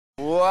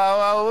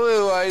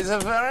Wow, it's a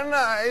very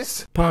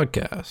nice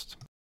podcast.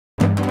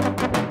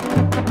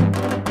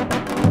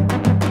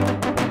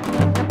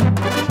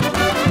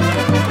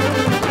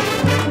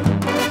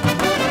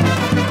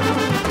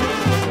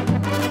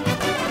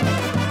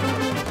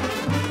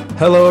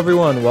 Hello,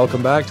 everyone.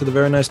 Welcome back to the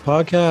Very Nice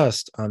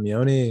Podcast. I'm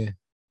Yoni.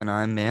 And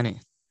I'm Manny.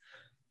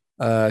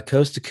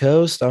 Coast to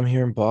coast. I'm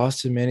here in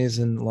Boston. Manny's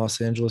in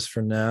Los Angeles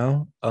for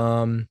now.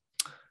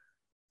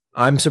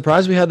 I'm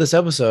surprised we had this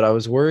episode. I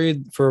was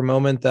worried for a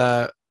moment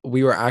that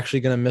we were actually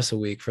going to miss a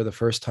week for the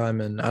first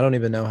time in I don't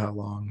even know how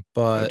long,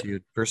 but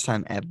dude, first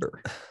time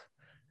ever.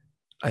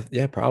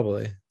 Yeah,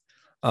 probably.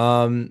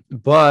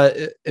 But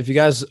if you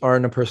guys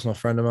aren't a personal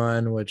friend of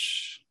mine,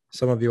 which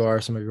some of you are,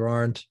 some of you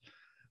aren't,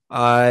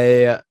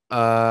 I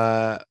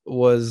thought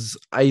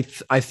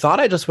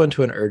I just went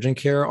to an urgent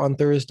care on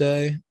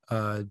Thursday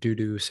due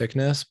to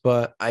sickness,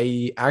 but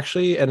I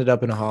actually ended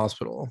up in a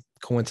hospital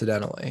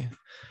coincidentally.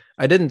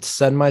 I didn't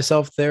send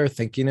myself there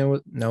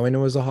knowing it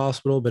was a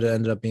hospital, but it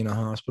ended up being a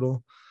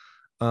hospital.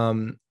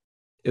 It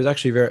was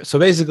actually so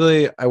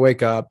basically I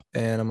wake up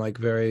and I'm like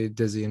very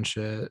dizzy and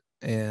shit,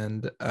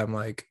 and I'm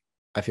like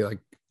I feel like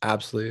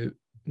absolute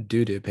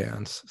doo-doo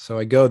pants. So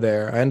I go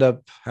there. I end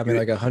up having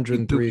like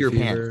 103 fever.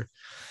 Pants.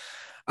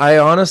 I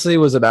honestly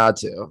was about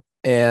to,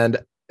 and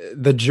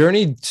the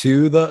journey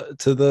to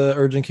the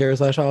urgent care /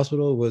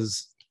 hospital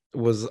was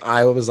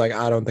I was like,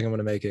 I don't think I'm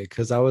gonna make it,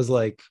 because I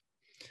wasn't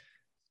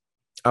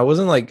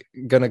like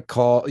gonna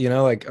call,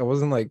 like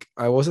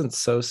I wasn't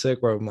so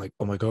sick where I'm like,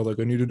 oh my god, like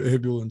I need an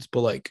ambulance,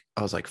 but like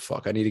I was like,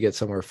 fuck, I need to get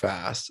somewhere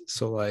fast.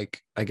 So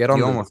like I get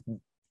on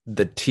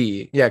the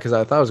T, yeah, because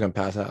I thought I was gonna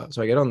pass out.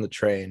 So I get on the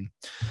train,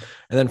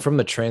 and then from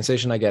the train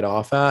station I get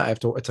off at,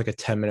 it's like a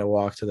 10-minute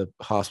walk to the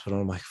hospital.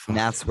 I'm like, fuck. And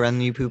that's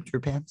when you pooped your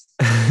pants?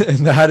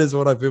 And that is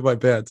when I pooped my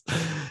pants.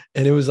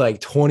 And it was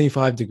like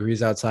 25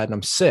 degrees outside and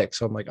I'm sick.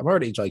 So I'm like, I'm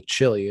already like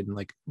chilly in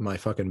like my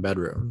fucking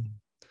bedroom.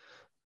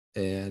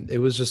 And it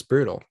was just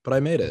brutal, but I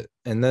made it.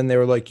 And then they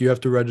were like, you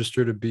have to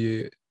register to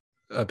be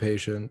a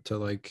patient to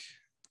like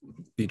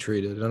be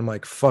treated. And I'm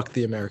like, fuck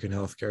the American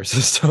healthcare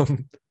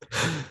system.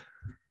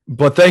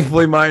 But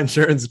thankfully my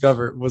insurance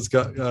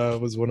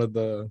was one of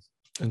the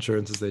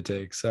insurances they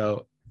take.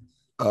 So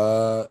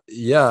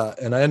yeah,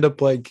 and I end up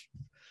like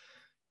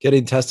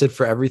getting tested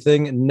for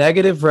everything,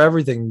 negative for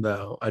everything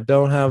though. I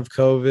don't have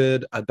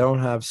COVID, I don't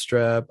have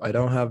strep, I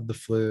don't have the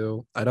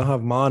flu, I don't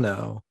have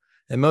mono,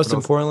 and most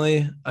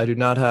importantly, I do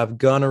not have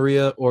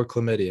gonorrhea or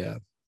chlamydia.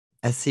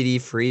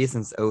 STD free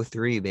since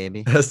 03,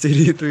 baby.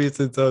 STD free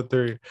since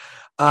 03.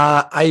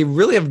 I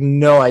really have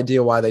no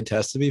idea why they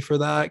tested me for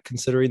that,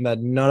 considering that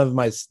none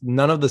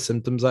of the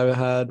symptoms I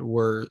had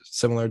were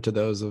similar to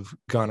those of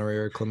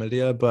gonorrhea or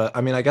chlamydia. But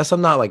I mean, I guess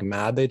I'm not like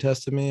mad they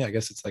tested me. I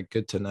guess it's like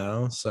good to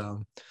know.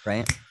 So,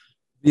 right.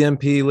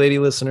 BMP lady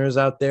listeners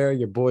out there,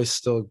 your boy's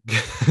still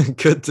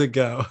good to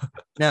go.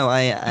 No,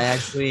 I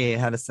actually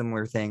had a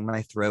similar thing.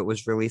 My throat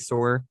was really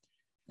sore,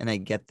 and I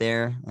get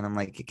there and I'm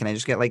like, can I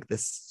just get like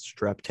this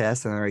strep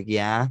test? And they're like,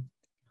 yeah.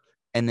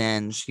 And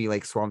then she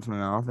like swabs my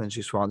mouth, and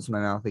she swabs my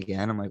mouth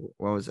again. I'm like,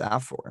 what was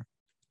that for?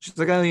 She's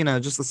like, oh,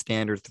 just a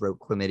standard throat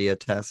chlamydia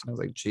test. And I was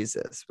like,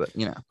 Jesus. But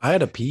I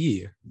had to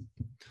pee.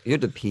 You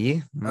had to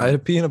pee? I had to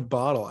pee in a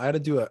bottle. I had to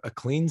do a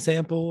clean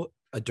sample,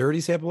 a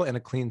dirty sample, and a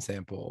clean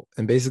sample.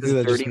 And basically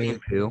that just means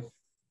poo.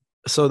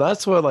 So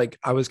that's what like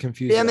I was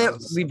confused. Damn it,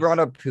 we brought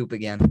up poop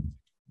again.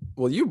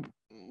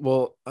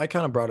 Well, I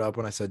kind of brought up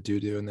when I said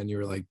doo-doo, and then you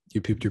were like,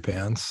 you pooped your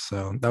pants.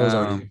 So that was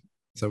already,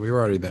 so we were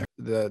already there.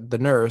 The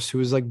nurse, who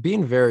was like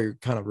being very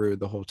kind of rude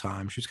the whole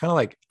time. She was kind of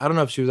like, I don't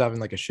know if she was having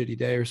like a shitty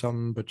day or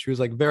something, but she was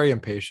like very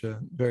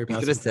impatient, very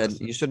passive.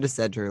 You should have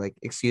said to her, like,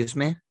 excuse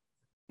me.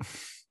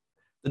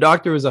 The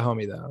doctor was a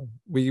homie though.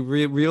 We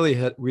really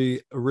hit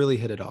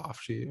it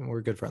off.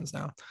 We're good friends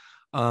now.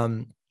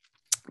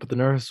 But the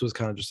nurse was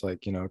kind of just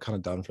like, kind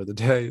of done for the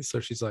day. So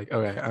she's like,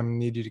 okay, I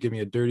need you to give me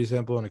a dirty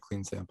sample and a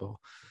clean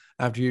sample.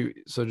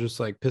 So just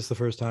like piss the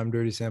first time,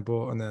 dirty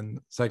sample, and then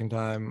second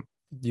time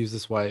use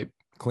this wipe,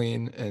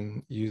 clean,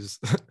 and use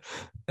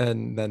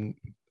and then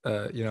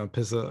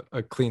piss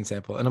a clean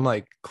sample. And I'm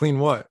like, clean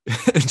what?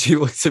 And she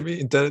looks at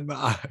me dead in the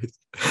eyes.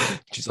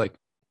 She's like,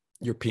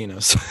 your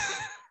penis.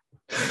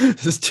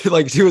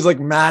 She was like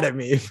mad at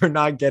me for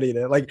not getting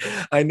it. Like,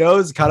 I know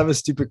it's kind of a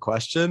stupid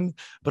question,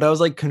 but I was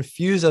like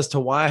confused as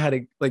to why I had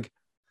to, like,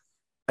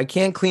 I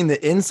can't clean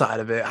the inside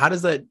of it. How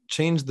does that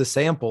change the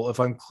sample if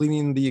I'm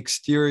cleaning the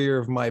exterior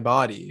of my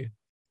body?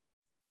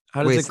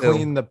 How does it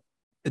clean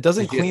it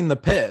doesn't clean the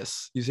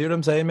piss. You see what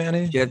I'm saying,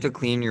 Manny? You have to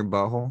clean your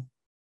butthole.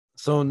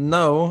 So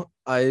no,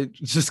 I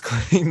just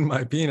cleaned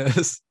my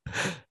penis.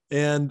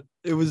 And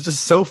it was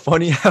just so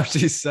funny how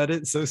she said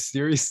it so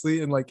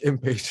seriously and like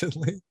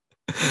impatiently.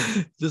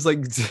 Just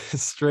like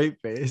straight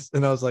face.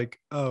 And I was like,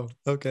 oh,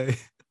 okay.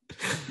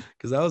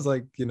 Because I was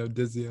like,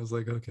 dizzy. I was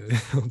like, okay,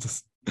 I'll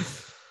just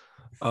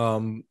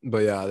but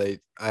yeah,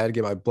 I had to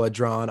get my blood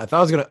drawn. I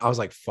was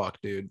like, fuck,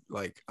 dude,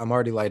 like I'm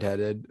already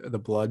lightheaded. The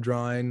blood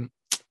drawing.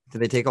 Did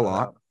they take a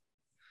lot?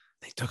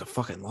 They took a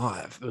fucking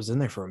lot. It was in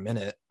there for a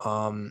minute.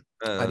 I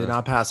did Uh,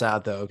 not pass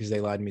out though because they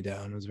lied me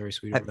down. It was very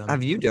sweet of them.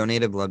 have you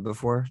donated blood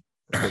before?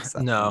 That's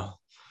exciting. No.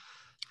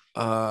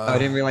 Oh, I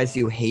didn't realize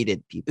you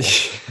hated people.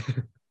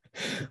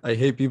 I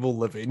hate people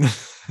living.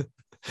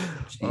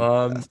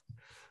 Jesus.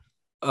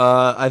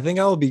 I think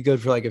I'll be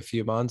good for like a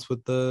few months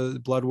with the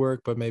blood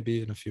work, but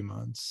maybe in a few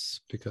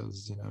months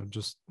because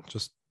just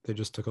they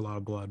just took a lot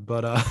of blood.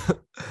 But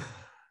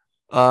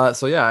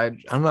so yeah, I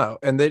don't know.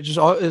 And they just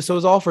all so it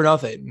was all for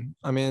nothing.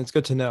 I mean, it's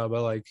good to know,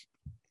 but like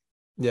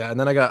yeah, and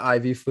then I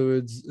got IV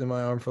fluids in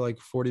my arm for like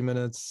 40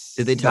 minutes.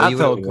 Did they tell that you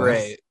what felt it was?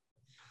 great.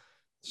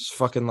 Just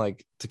fucking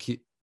like to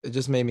keep it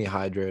just made me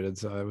hydrated.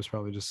 So it was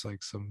probably just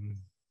like some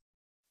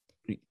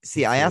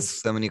See, I fluids.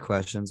 ask so many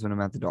questions when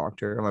I'm at the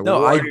doctor. I'm like,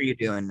 No, what are you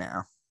doing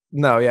now?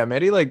 No, yeah,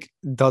 Maddie like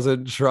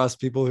doesn't trust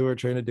people who are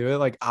trained to do it.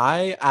 Like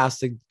I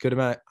asked a good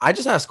amount. I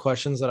just asked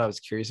questions that I was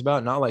curious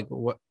about, not like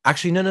what.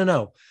 Actually,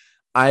 no.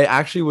 I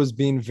actually was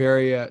being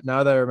very.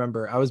 Now that I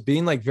remember, I was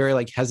being like very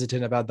like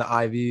hesitant about the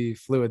IV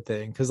fluid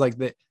thing because like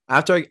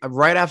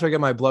right after I get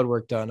my blood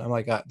work done, I'm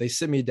like they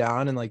sit me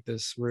down in like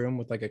this room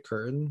with like a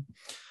curtain,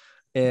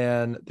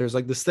 and there's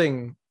like this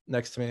thing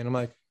next to me, and I'm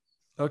like,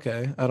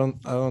 okay,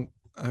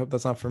 I hope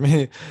that's not for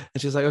me.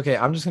 And she's like, okay,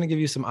 I'm just gonna give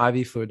you some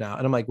IV fluid now.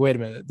 And I'm like, wait a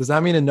minute, does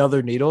that mean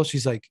another needle?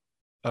 She's like,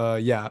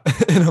 yeah.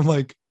 And I'm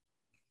like,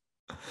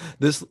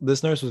 this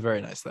nurse was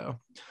very nice though.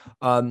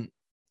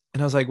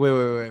 And I was like,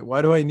 wait,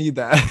 why do I need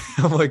that?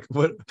 I'm like,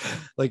 what?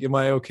 Like, am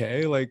I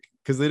okay? Like,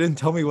 because they didn't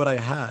tell me what I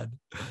had.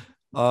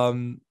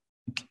 And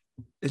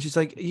she's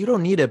like, you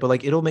don't need it, but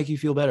like, it'll make you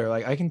feel better.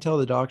 Like, I can tell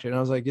the doctor. And I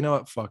was like, you know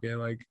what? Fuck it.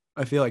 Like,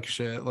 I feel like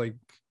shit. Like,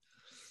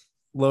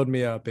 load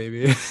me up,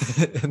 baby.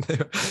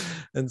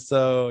 and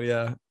so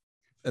yeah.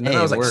 And then Hey, I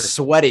it was like worked.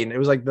 sweating. It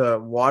was like the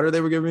water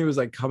they were giving me was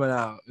like coming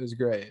out. It was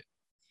great,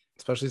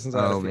 especially since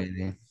I had a Oh, fever.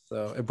 baby.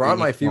 So it brought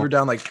my fever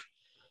down like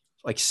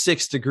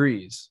 6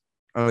 degrees.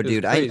 Oh, It was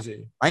dude,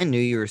 crazy. I knew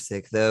you were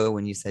sick though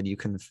when you said you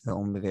couldn't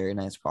film a very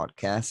nice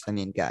podcast. I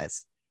mean,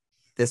 guys,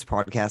 this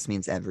podcast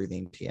means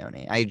everything to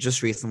Yoni. I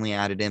just recently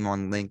added him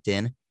on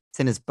LinkedIn. It's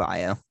in his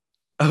bio.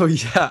 Oh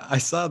yeah, I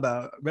saw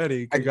that.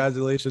 Betty,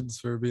 congratulations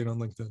for being on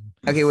LinkedIn.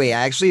 Okay, wait.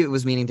 I actually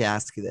was meaning to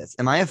ask you this.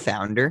 Am I a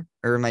founder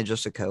or am I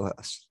just a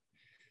co-host?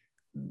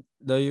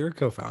 No, you're a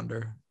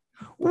co-founder.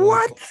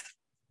 What?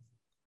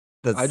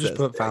 I just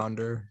so put sick.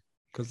 founder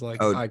because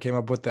like Oh. I came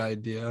up with the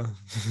idea.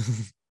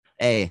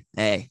 Hey,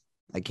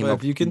 I came But up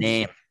if you with the can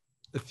name.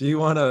 if you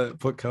want to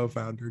put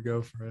co-founder,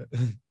 go for it.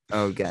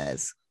 Oh,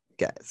 guys.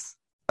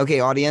 Okay,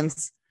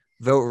 audience,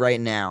 vote right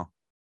now.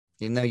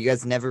 Even though you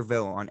guys never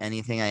vote on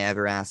anything I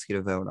ever ask you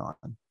to vote on.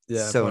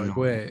 Yeah, So but like, annoying.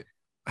 wait,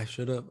 I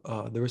should have.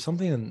 There was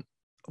something in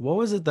what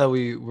was it that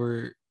we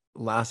were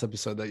last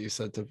episode that you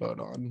said to vote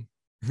on?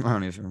 I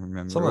don't even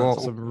remember.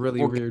 Some really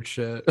we'll, weird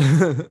shit.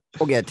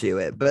 we'll get to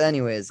it. But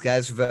anyways,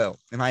 guys, vote.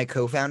 Am I a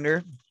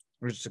co-founder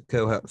or just a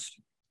co-host?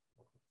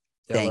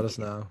 Yeah, Thank let us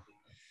you. know.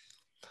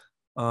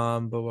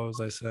 But what was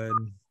I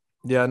saying?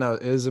 Yeah, no,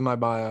 it is in my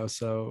bio.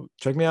 So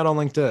check me out on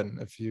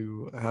LinkedIn if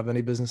you have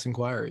any business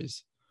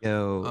inquiries.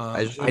 Yo,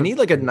 I need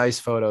like a nice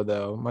photo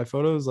though. My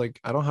photos like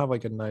I don't have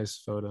like a nice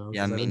photo.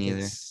 Yeah, 'cause me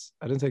neither.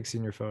 I didn't take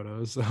senior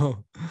photos,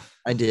 so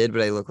I did,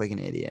 but I look like an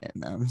idiot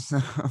in them. So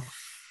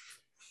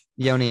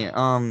Yoni,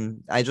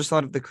 I just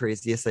thought of the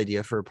craziest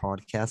idea for a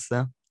podcast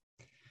though.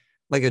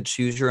 Like a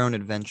choose your own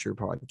adventure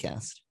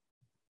podcast.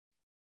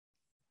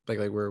 like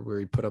where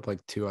we put up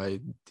like 2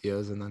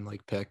 ideas and then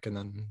like pick and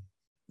then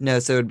No,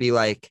 so it'd be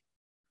like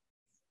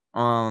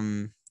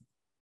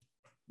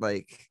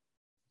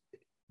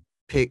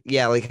pick,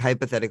 yeah, like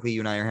hypothetically,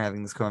 you and I are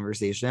having this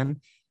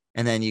conversation,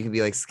 and then you can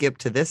be like, skip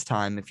to this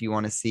time if you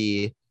want to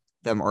see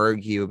them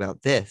argue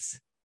about this.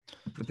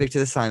 But pick to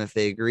this time if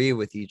they agree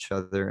with each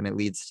other and it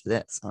leads to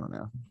this. I don't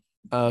know.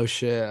 oh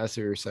shit, I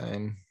see what you're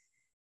saying.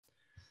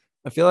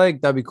 I feel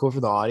like that'd be cool for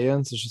the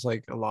audience. It's just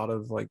like a lot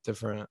of like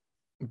different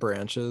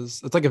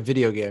branches. It's like a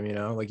video game,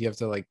 like you have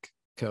to like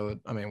code.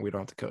 I mean, we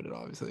don't have to code it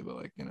obviously, but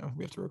like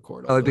we have to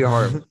record. Oh, it'd be the-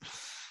 hard.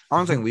 I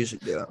don't think we should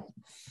do it.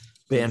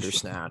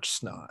 Bandersnatch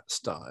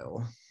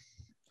style.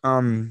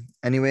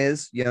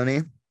 Anyways,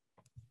 Yoni,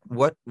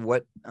 what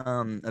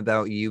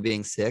about you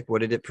being sick?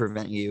 What did it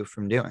prevent you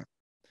from doing?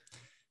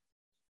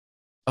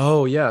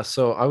 Oh yeah,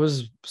 so I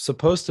was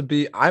supposed to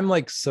be. I'm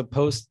like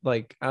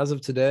as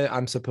of today,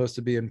 I'm supposed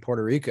to be in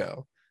Puerto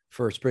Rico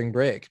for spring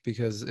break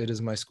because it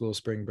is my school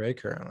spring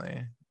break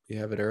currently. We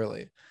have it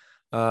early.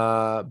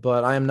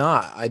 But I am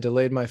not. I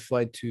delayed my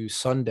flight to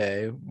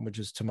Sunday, which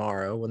is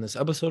tomorrow, when this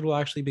episode will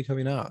actually be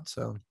coming out.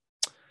 So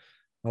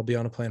I'll be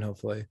on a plane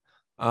hopefully.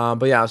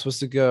 But yeah, I was supposed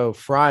to go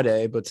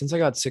Friday, but since I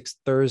got sick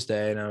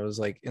Thursday and I was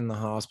like in the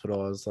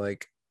hospital, I was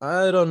like,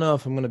 I don't know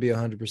if I'm gonna be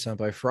 100%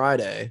 by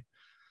Friday.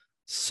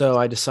 So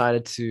I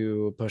decided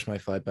to push my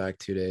flight back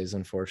 2 days.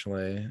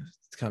 Unfortunately,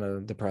 it's kind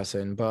of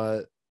depressing,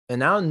 and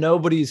now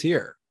nobody's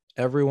here.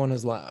 Everyone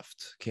has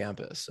left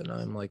campus, and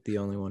I'm like the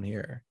only one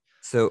here.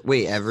 So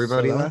wait,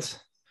 everybody So left?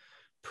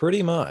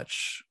 pretty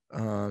much.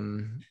 I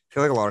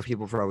feel like a lot of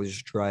people probably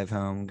just drive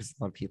home because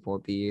a lot of people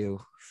at BU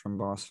from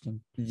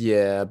Boston.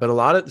 Yeah, but a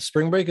lot of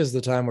spring break is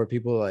the time where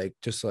people like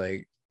just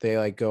like they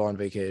like go on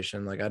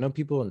vacation. Like I know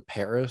people in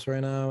Paris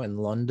right now, in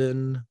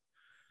London,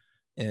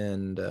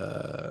 and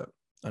I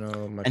know my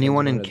friends are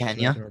Anyone going in to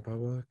Kenya? Dominican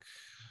Republic.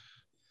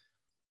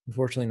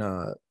 Unfortunately,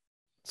 not.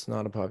 It's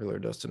not a popular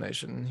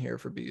destination here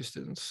for BU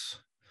students.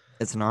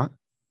 It's not.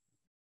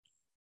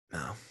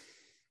 No,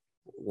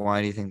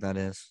 Why do you think that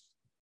is?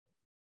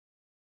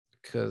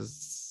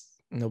 because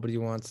nobody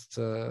wants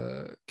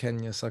to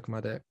Kenya suck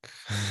my dick.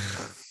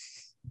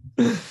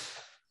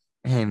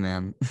 Hey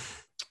man,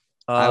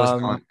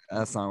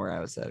 that's not where I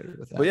was headed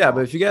with that. But at yeah, all. but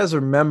if you guys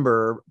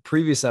remember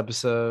previous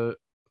episode,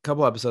 a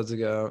couple episodes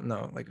ago,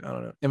 no, like I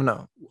don't know, even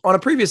no, on a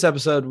previous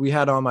episode, we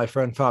had on my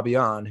friend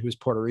Fabian, who's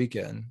Puerto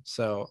Rican.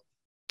 So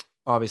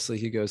obviously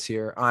he goes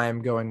here.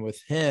 I'm going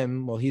with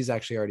him. Well, he's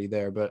actually already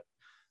there, but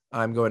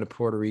I'm going to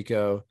Puerto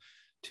Rico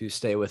to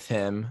stay with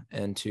him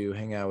and to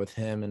hang out with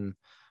him and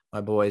my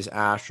boys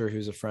Asher,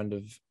 who's a friend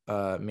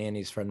of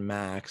Manny's friend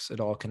Max. It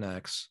all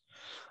connects.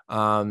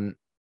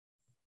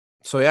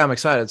 So yeah, I'm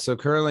excited. So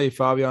currently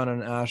Fabian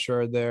and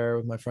Asher are there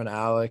with my friend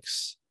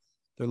Alex.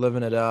 They're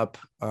living it up.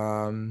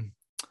 And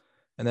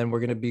then we're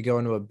gonna be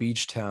going to a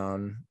beach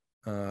town.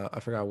 I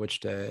forgot which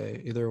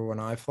day, either when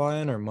I fly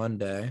in or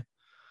Monday.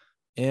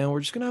 And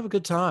we're just gonna have a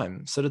good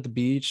time. Sit at the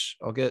beach.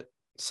 I'll get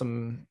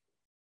some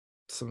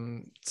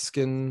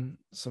skin,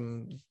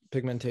 some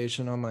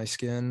pigmentation on my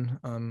skin.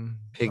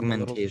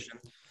 Pigmentation.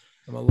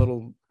 I'm a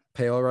little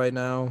pale right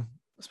now,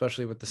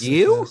 especially with the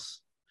You?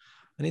 sickness.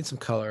 I need some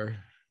color.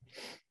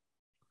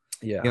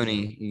 Yeah.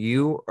 Yoni,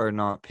 you are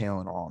not pale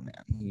at all,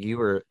 man. You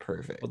are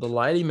perfect. Well, the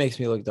lighting makes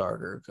me look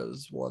darker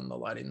because one, the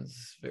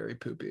lighting's very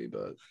poopy,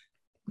 but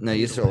No, I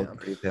you need a still look lamp.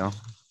 pretty pale.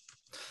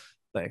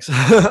 Thanks.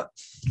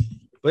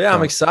 But yeah, I'm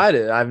So-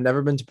 excited. I've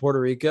never been to Puerto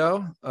Rico.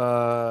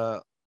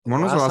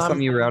 When was the last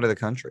time you were out of the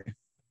country?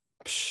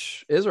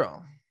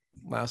 Israel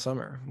last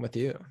summer with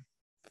you.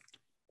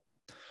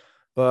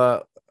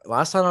 But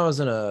last time I was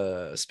in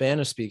a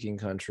Spanish speaking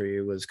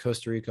country was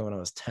Costa Rica when I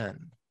was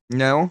 10.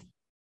 No.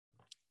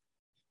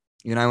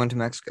 You and I went to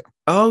Mexico.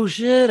 Oh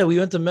shit, we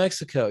went to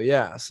Mexico.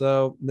 Yeah.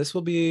 So this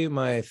will be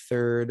my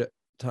third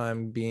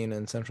time being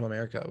in Central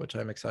America, which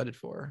I'm excited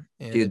for.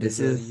 And Dude, it this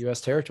is a is-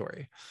 US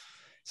territory.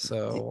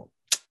 So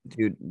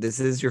Dude,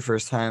 this is your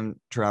first time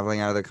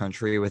traveling out of the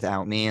country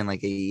without me in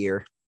like a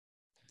year.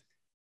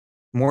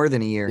 More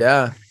than a year.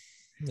 yeah.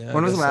 Yeah.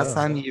 When I was the guess last so.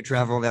 time you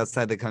traveled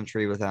outside the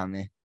country without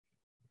me?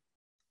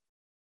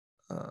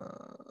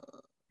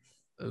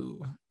 Oh,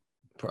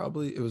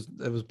 probably it was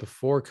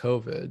before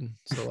COVID.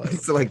 So like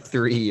So like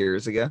 3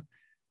 years ago.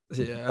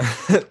 yeah.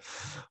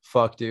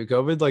 Fuck dude.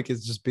 COVID like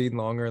is just being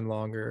longer and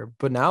longer.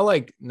 But now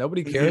like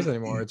nobody cares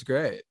anymore. It's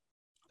great.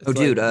 It's Oh,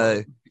 dude,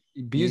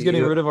 B's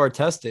getting you- rid of our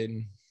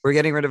testing. We're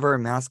getting rid of our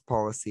mask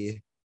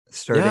policy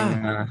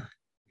starting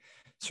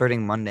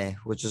Monday,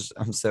 which is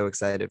I'm so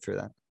excited for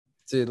that.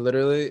 Dude,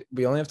 literally,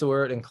 we only have to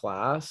wear it in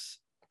class,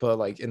 but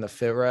like in the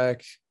fit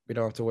rec, we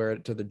don't have to wear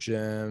it to the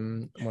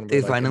gym when They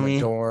we're like finally-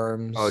 in the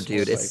dorms. Oh,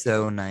 dude, just, it's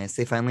so nice.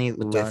 They finally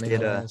the tiny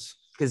lifted halls.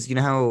 because you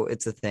know how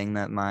it's a thing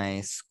that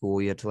my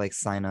school you had to like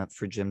sign up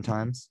for gym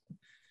times.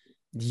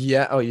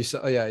 Yeah. Oh, you saw.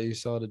 Oh, yeah, you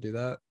saw to do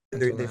that.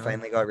 until They now?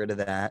 finally got rid of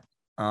that.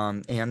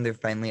 And they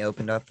finally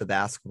opened up the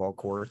basketball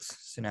courts,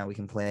 so now we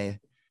can play.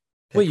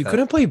 Wait, you pickup.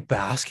 couldn't play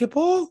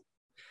basketball?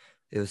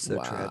 It was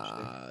so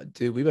tragic.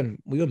 Dude, we've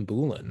been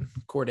booling.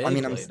 Corday I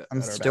mean, played I'm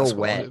at our still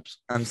basketball wet. hoops.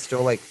 I'm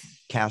still like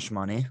cash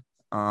money,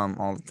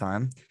 all the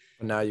time.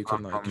 But now you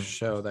can like Um,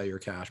 show that you're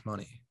cash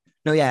money.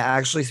 No, yeah,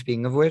 actually,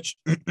 speaking of which,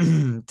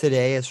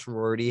 today a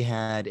sorority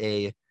had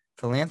a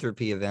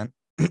philanthropy event.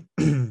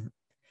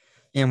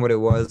 And what it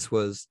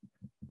was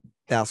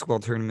basketball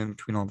tournament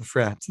between all the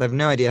frats. I have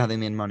no idea how they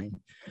made money.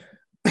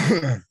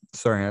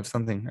 Sorry, I have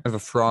a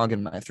frog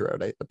in my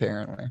throat,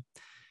 apparently.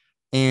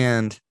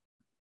 And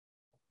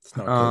It's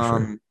not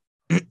kosher.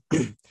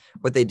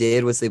 what they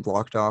did was they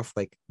blocked off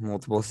like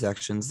multiple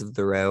sections of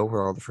the row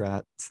where all the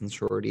frats and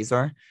sororities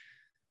are.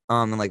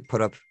 And like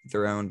put up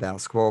their own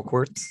basketball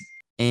courts.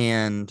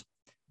 And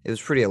it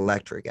was pretty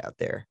electric out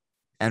there.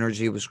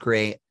 Energy was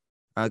great.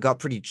 Got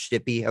pretty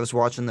chippy. I was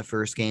watching the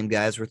first game.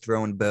 Guys were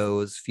throwing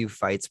bows. Few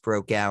fights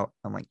broke out.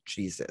 I'm like,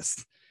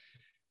 Jesus.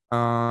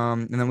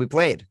 And then we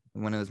played.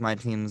 When it was my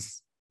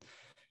team's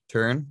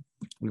turn,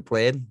 we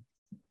played.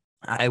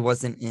 I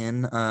wasn't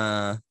in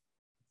to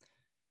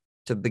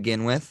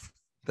begin with,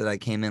 but I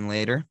came in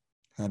later.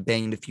 I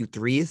banged a few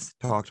threes,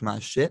 talked my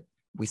shit.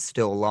 We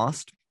still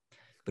lost,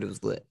 but it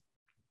was lit.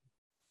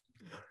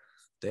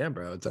 Damn,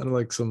 bro. It sounded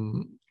like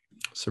some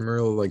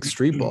real like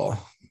street ball.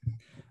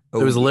 Oh,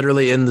 It was yeah.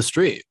 literally in the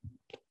street.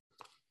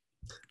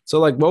 So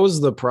like what was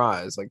the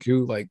prize? Like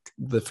who like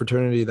the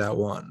fraternity that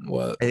won?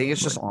 What I think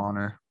it's just like,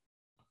 honor.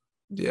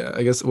 yeah,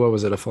 I guess what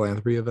was it, a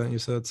philanthropy event you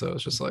said? So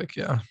it's just like,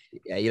 yeah.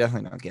 Yeah, you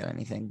definitely don't get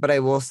anything. But I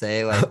will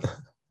say, like,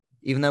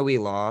 even though we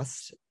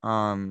lost,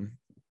 when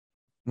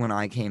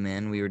I came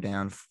in, we were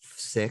down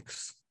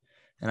 6,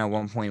 and at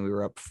one point we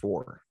were up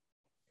 4.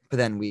 But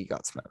then we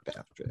got smoked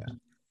after that.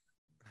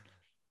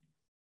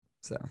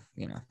 So,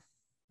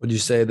 Would you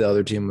say the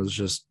other team was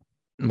just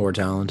more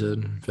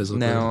talented physically?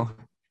 no,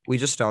 we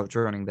just stopped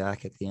running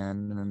back at the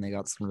end, and then they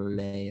got some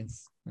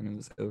relays, and it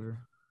was over.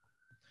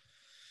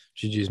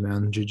 GG's,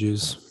 man.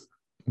 GG's.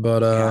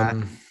 But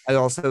Yeah. I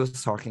also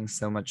was talking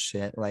so much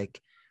shit.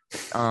 Like,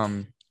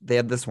 they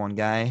had this one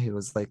guy who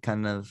was like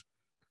kind of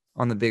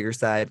on the bigger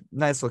side,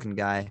 nice looking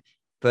guy,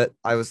 but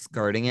I was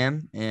guarding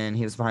him and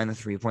he was behind the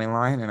 3-point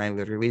line, and I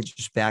literally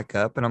just back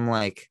up and I'm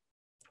like,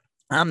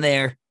 I'm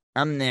there,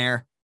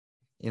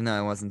 even though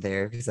I wasn't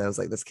there because I was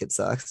like, this kid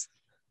sucks.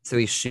 So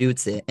he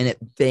shoots it and it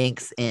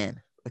banks in.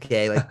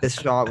 Okay, like this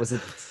shot was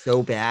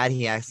so bad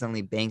he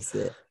accidentally banks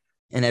it,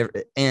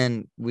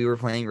 and we were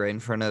playing right in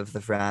front of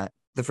the frat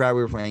we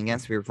were playing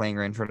against. We were playing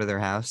right in front of their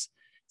house,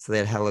 so they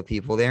had hella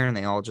people there, and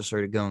they all just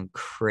started going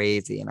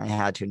crazy. And I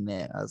had to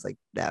admit, I was like,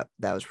 that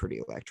was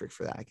pretty electric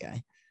for that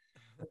guy.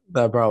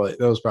 that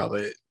was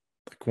probably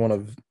like one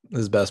of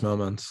his best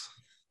moments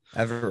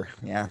Ever.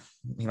 Yeah,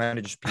 he might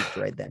have just peaked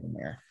right then and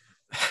there.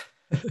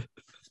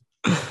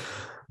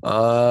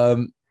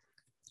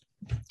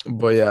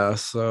 But yeah,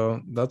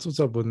 so that's what's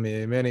up with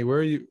me. Manny, where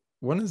are you?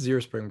 When is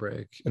your spring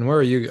break and where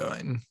are you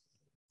going?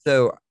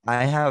 So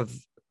I have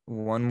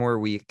one more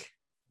week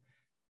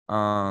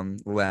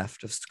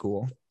left of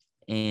school,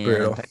 and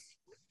Brutal.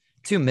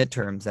 2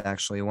 midterms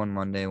actually, one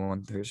Monday,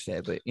 one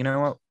Thursday. But you know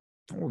what?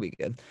 We'll be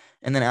good.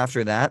 And then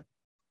after that,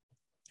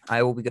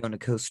 I will be going to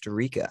Costa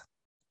Rica,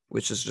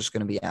 which is just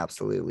going to be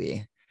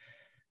absolutely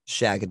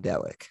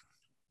shagadelic.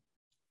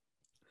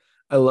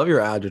 I love your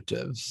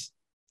adjectives.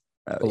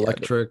 Oh,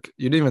 Electric.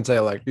 You didn't even say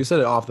electric. You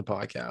said it off the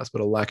podcast,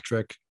 but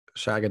electric,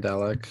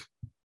 shagadelic.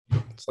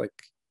 It's like,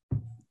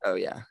 oh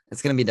yeah,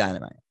 it's gonna be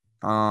dynamite.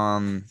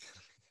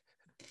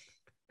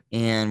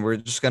 And we're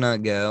just gonna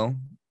go.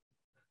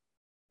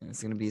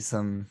 It's gonna be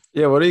some.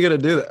 yeah. What are you gonna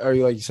do? Are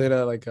you like you say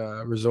that like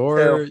a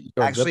resort? You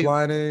go actually, zip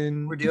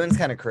lining? We're doing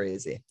kind of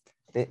crazy.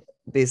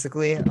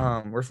 Basically,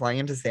 we're flying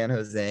into San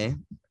Jose.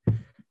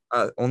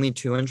 Only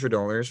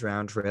 $200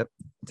 round trip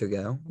to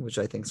go, which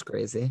I think is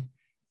crazy.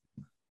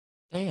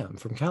 Damn,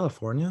 from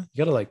California, you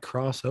gotta like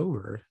cross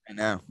over. I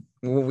know.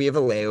 Well, we have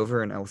a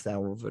layover in El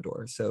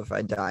Salvador, so if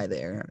I die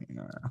there, I mean,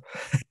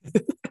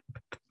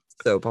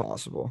 so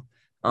possible.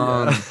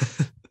 Yeah.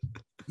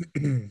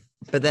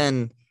 But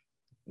then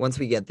once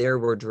we get there,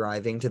 we're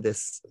driving to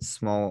this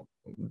small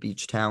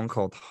beach town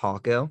called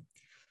Hako,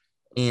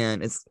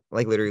 and it's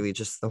like literally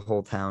just the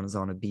whole town is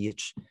on a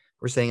beach.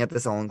 We're staying at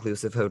this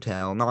all-inclusive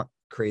hotel, not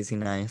crazy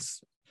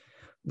nice,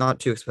 not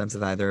too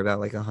expensive either, about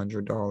like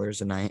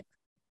 $100 a night.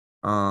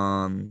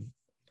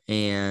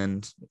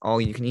 And all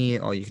you can eat,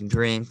 all you can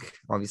drink.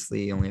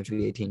 Obviously, you only have to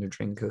be 18 to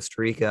drink in Costa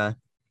Rica.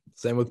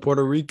 Same with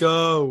Puerto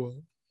Rico.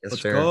 Yes,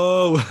 Let's sir.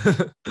 go.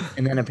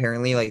 And then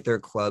apparently, like, there are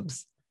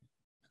clubs,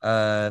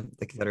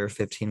 like that are a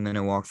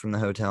 15-minute walk from the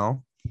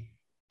hotel.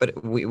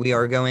 But we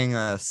are going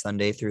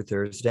Sunday through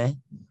Thursday,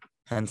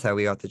 hence how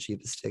we got the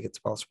cheapest tickets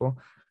possible.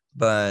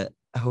 But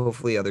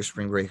hopefully, other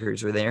spring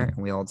breakers are there and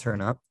we all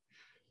turn up.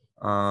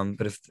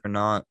 But if they're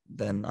not,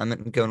 then I'm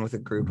going with a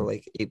group of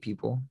like 8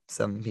 people,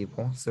 7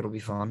 people, so it'll be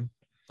fun.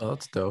 Oh,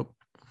 that's dope.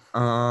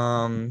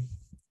 And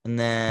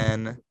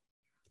then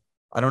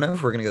I don't know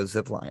if we're gonna go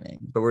zip lining,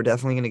 but we're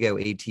definitely gonna go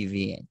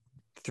ATVing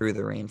through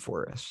the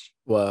rainforest.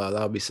 Well,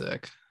 that would be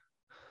sick.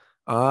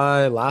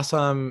 Last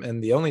time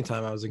and the only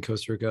time I was in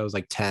Costa Rica, I was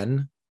like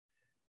 10,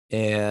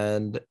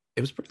 and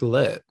it was pretty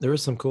lit. There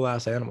was some cool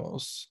ass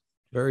animals,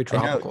 very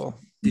tropical.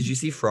 Did you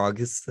see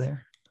frogs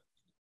there?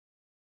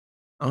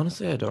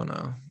 Honestly, I don't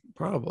know.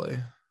 Probably.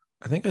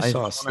 I think I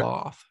saw a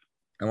sloth.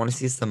 I want to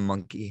see some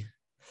monkey.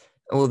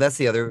 Oh, that's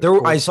the other.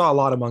 I saw a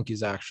lot of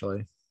monkeys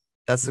actually.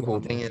 That's the cool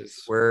thing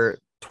is we're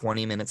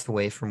 20 minutes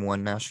away from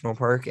one national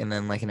park and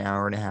then like an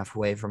hour and a half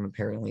away from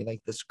apparently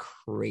like this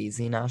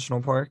crazy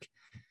national park.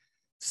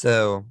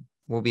 So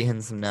we'll be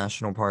hitting some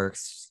national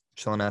parks,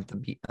 chilling at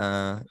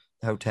the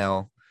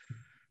hotel,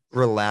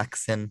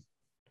 relaxing,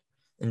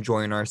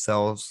 enjoying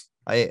ourselves.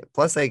 I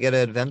get an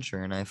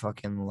adventure and I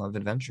fucking love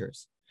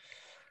adventures.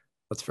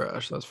 That's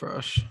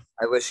fresh.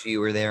 I wish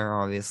you were there,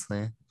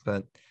 obviously,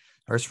 but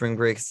our spring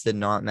breaks did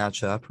not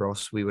match up, or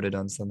else we would have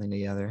done something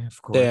together, of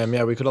course. Damn,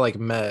 yeah, we could have like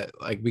met,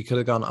 like we could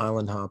have gone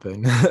island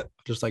hopping,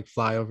 just like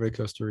fly over to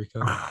Costa Rica.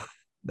 I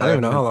don't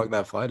even know how long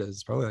that flight is.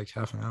 It's probably like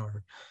half an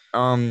hour.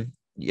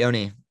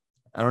 Yoni,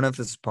 I don't know if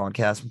this is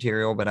podcast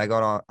material, but I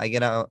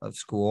get out of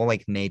school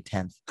like May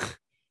 10th.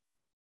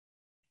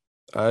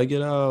 I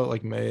get out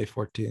like May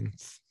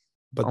 14th,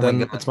 but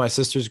then it's my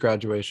sister's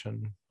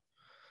graduation,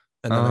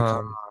 and then I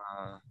come.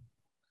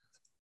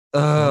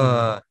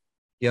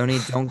 Yoni,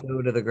 don't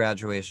go to the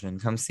graduation.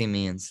 Come see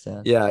me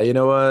instead. Yeah, you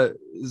know what?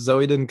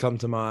 Zoe didn't come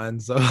to mine,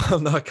 so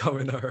I'm not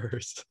coming to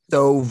hers.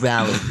 So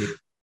valid, dude.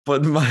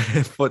 Put my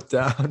foot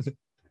down.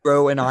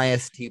 Throw an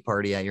IST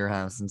party at your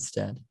house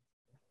instead.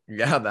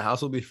 Yeah, the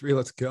house will be free.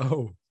 Let's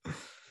go.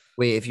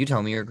 Wait, if you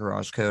tell me your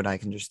garage code, I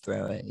can just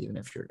throw it, even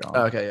if you're gone.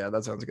 Okay, yeah,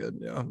 that sounds good.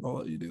 Yeah, I'll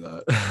let you do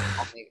that.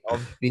 I'll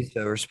be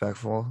so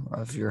respectful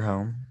of your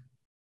home.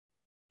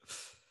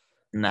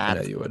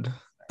 Yeah, you would.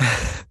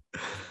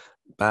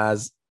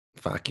 Baz,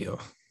 fuck you.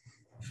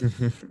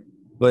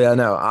 But yeah,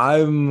 no,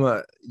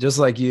 I'm just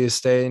like you,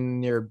 staying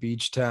near a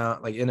beach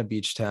town, like in a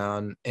beach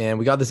town, and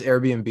we got this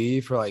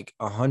Airbnb for like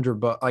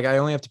 $100. Like I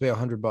only have to pay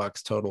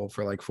 $100 total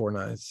for like 4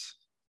 nights,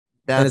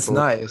 and That's it's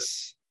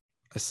nice.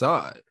 I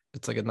saw it.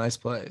 It's like a nice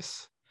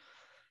place,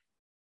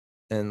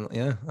 and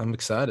yeah, I'm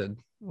excited.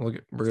 We're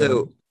gonna.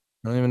 so.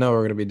 I don't even know what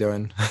we're gonna be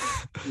doing.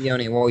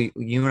 Yoni, while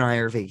you and I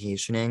are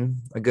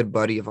vacationing, a good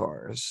buddy of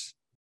ours,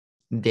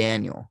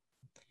 Daniel,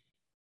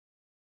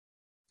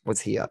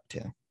 what's he up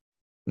to?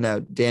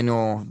 No,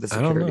 Daniel, the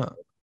I don't security. know.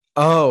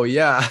 Oh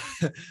yeah,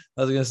 I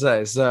was gonna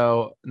say.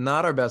 So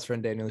not our best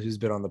friend Daniel, who's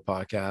been on the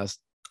podcast,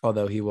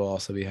 although he will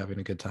also be having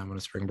a good time on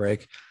a spring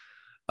break.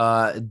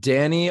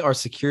 Danny, our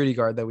security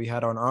guard that we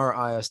had on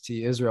our IST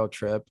Israel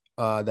trip,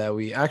 that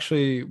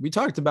we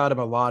talked about him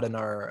a lot in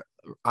our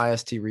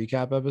IST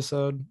recap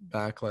episode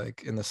back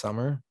like in the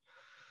summer.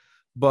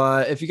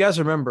 But if you guys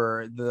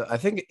remember, I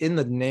think in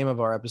the name of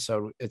our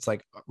episode, it's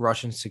like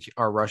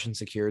our Russian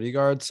security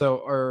guard.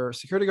 So our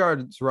security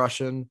guard is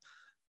Russian.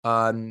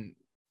 Um,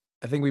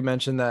 I think we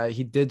mentioned that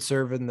he did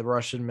serve in the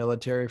Russian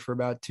military for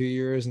about 2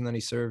 years, and then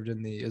he served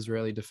in the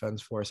Israeli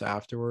Defense Force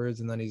afterwards,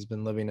 and then he's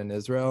been living in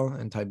Israel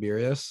and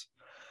Tiberias.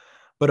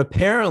 But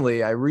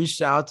apparently, I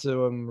reached out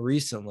to him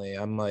recently.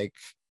 I'm like,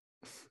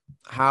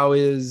 how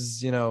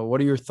is,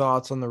 what are your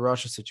thoughts on the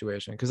Russia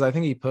situation? Because I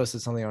think he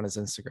posted something on his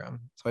Instagram.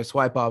 So I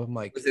swipe up. I'm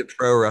like, Was it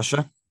pro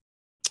Russia?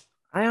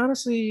 I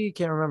honestly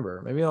can't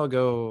remember. Maybe I'll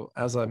go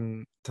as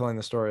I'm telling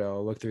the story.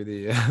 I'll look through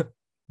the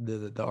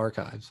the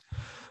archives.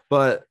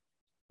 But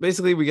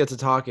basically, we get to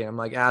talking. I'm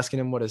like asking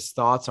him what his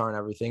thoughts are and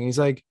everything. He's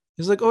like,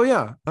 oh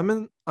yeah,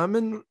 I'm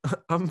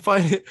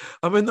fighting.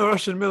 I'm in the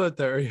Russian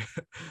military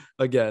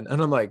again.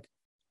 And I'm like,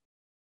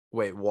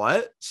 wait,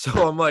 what?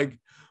 So I'm like,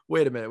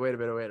 wait a minute.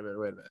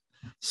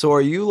 So are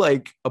you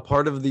like a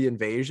part of the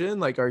invasion?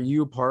 Like, are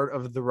you part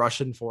of the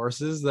Russian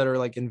forces that are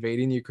like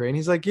invading Ukraine?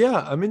 He's like,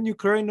 yeah, I'm in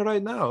Ukraine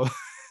right now.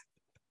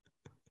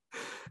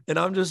 And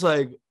I'm just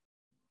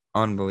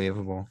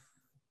Unbelievable.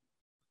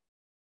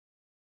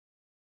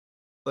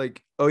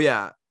 oh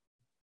yeah.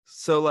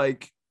 So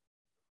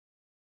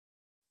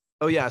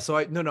oh yeah. So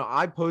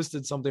I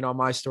posted something on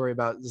my story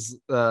about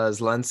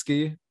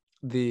Zelensky,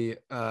 the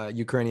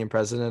Ukrainian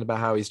president, about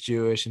how he's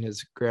Jewish and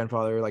his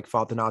grandfather like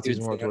fought the Nazis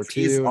Dude, in World War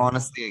he's II.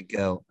 honestly a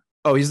goat.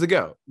 Oh, he's the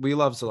goat. We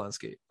love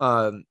Zelensky.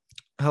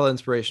 Hella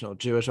inspirational,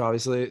 Jewish,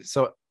 obviously.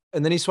 So,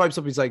 and then he swipes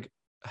up. He's like,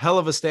 hell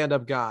of a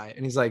stand-up guy,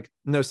 and he's like,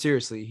 no,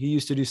 seriously, he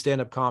used to do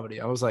stand-up comedy.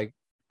 I was like,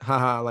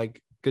 haha,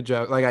 like good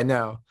joke. Like I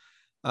know.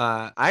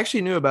 I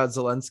actually knew about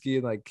Zelensky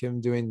and like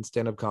him doing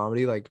stand-up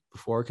comedy like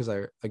before,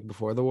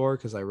 before the war,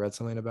 because I read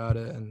something about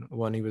it, and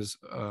when he was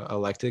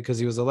elected, because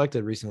he was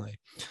elected recently.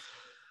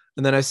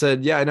 And then I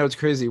said, yeah, I know it's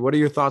crazy. What are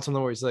your thoughts on the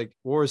war? He's like,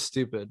 war is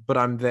stupid, but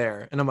I'm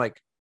there. And I'm like,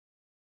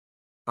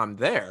 I'm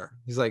there.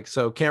 He's like,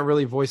 so can't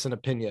really voice an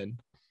opinion,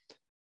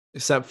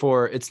 except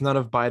for it's none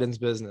of Biden's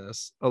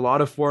business. A lot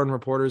of foreign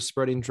reporters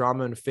spreading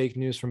drama and fake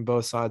news from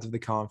both sides of the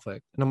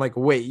conflict. And I'm like,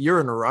 wait,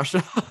 you're in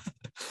Russia?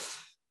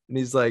 And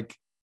he's like,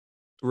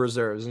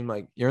 reserves. And I'm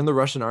like, you're in the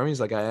Russian army?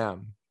 He's like, I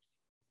am.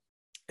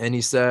 And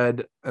he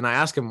said, and I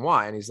asked him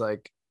why. And he's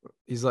like,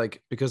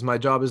 because my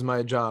job is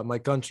my job. My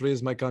country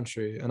is my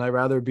country. And I'd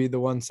rather be the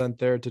one sent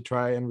there to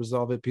try and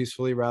resolve it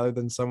peacefully rather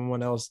than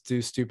someone else do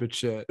stupid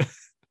shit.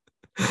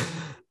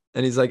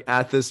 And he's like,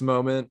 at this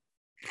moment,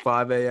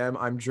 5 a.m.,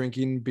 I'm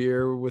drinking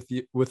beer with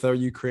a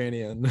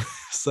Ukrainian.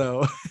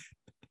 So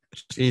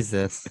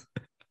Jesus.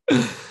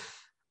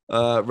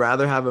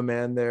 rather have a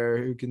man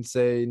there who can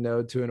say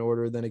no to an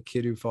order than a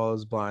kid who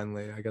follows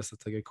blindly. I guess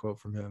that's like a quote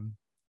from him.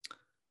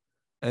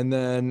 And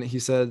then he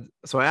said,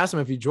 so I asked him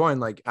if he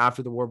joined like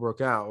after the war broke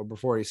out or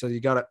before. He said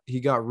he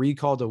got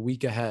recalled a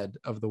week ahead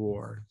of the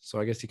war. So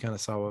I guess he kind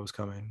of saw what was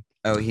coming.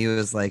 Oh, he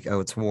was like, oh,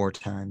 it's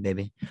wartime,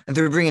 baby. And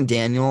they're bringing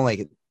Daniel,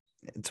 like,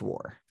 it's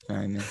war. You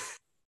know what I mean?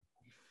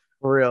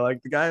 For real,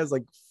 like the guy has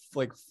like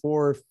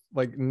four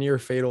like near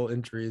fatal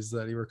injuries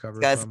that he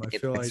recovered from. I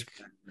feel like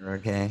predator,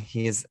 okay,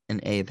 he is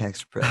an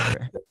apex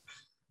predator.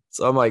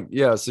 So I'm like,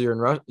 yeah. So you're in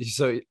Russia.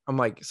 So I'm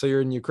like, so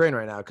you're in Ukraine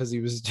right now because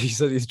he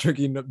said he's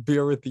drinking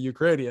beer with the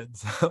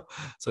Ukrainians.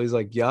 So he's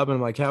like, yeah. And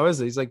I'm like, how is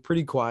it? He's like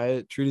pretty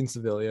quiet, treating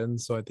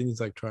civilians. So I think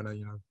he's like trying to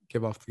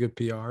give off the good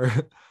PR.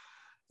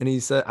 And he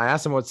said, I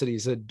asked him what city. He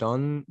said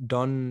Donetsk.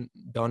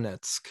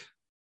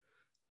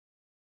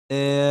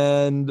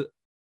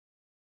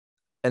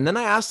 And then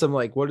I asked him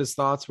like what his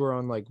thoughts were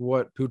on like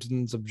what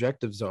Putin's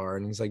objectives are.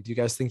 And he's like, do you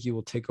guys think he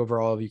will take over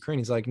all of Ukraine?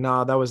 He's like,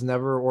 nah, that was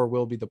never or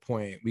will be the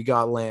point. We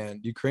got land.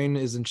 Ukraine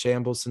is in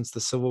shambles since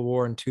the civil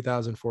war in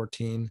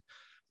 2014.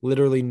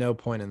 Literally no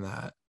point in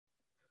that.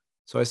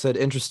 So I said,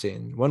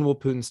 interesting. When will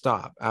Putin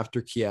stop?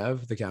 After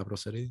Kiev, the capital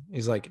city?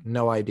 He's like,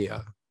 no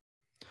idea.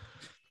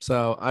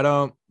 So I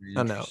don't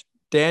know.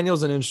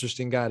 Daniel's an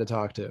interesting guy to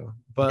talk to,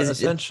 but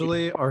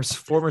essentially our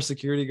former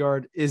security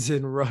guard is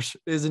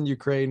in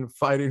Ukraine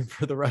fighting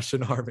for the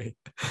Russian army.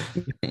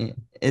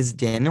 Is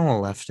Daniel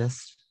a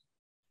leftist?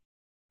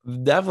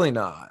 Definitely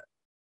not.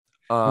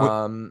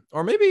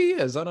 Or maybe he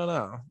is. I don't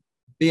know.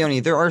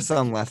 Leone, there are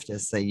some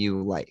leftists that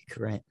you like,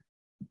 right?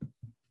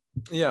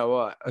 Yeah,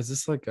 well, is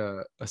this like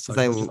a 'Cause suck?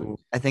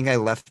 I think I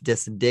left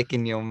this dick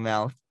in your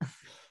mouth. I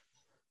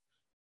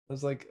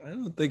was like, I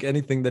don't think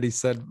anything that he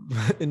said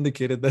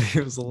indicated that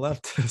he was a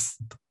leftist.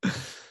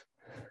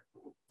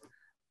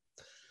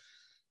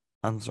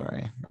 I'm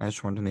sorry. I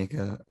just wanted to make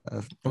a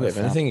Okay, if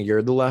fact. anything,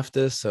 you're the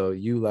leftist, so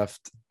you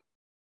left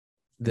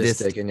this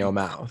This dick in dick your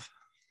mouth.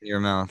 in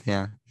your mouth.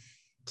 Yeah.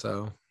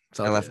 So it's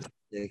I obvious. left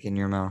the dick in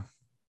your mouth.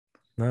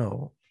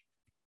 No,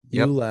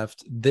 you Yep.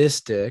 left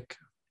this dick,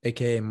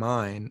 aka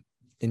mine,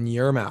 in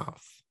your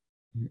mouth.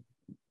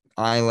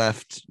 I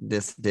left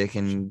this dick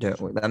in.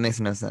 That makes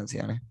no sense,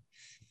 Yanni.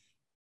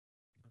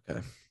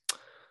 Okay.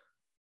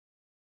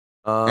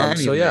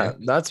 So yeah,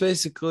 Anyway, that's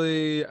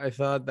basically I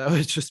thought that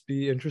would just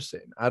be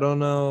interesting. I don't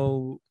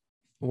know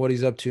what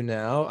he's up to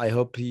now. I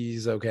hope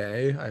he's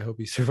okay. I hope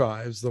he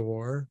survives the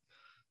war.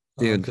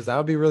 dude, Because that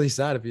would be really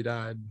sad if he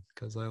died.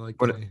 Because I like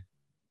what Denny.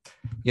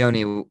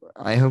 Yoni?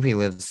 I hope he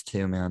lives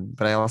too, man.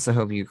 But I also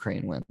hope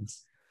Ukraine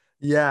wins.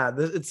 Yeah,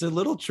 it's a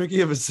little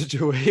tricky of a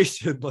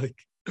situation. Like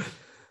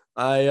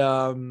I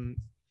I don't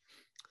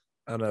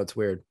know, it's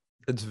weird.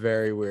 It's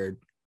very weird.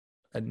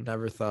 I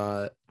never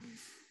thought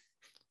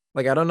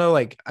like I don't know,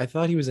 like I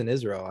thought he was in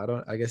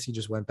Israel. I guess he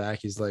just went back.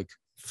 He's like,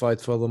 fight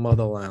for the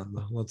motherland.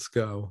 Let's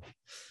go.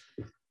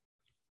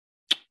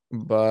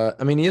 But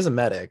I mean he is a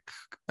medic,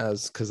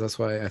 as because that's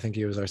why I think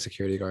he was our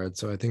security guard.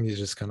 So I think he's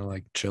just kind of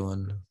like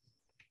chilling.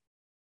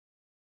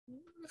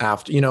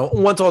 After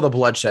once all the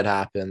bloodshed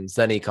happens,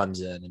 then he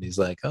comes in and he's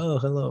like, oh,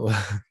 hello.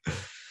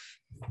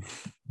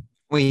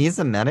 Wait, he's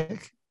a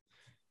medic?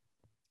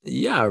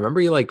 Yeah, remember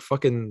he like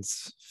fucking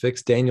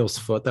fixed Daniel's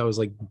foot that was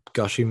like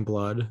gushing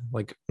blood,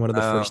 like one of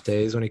the Oh, first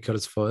days when he cut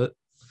his foot.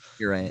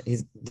 you're right.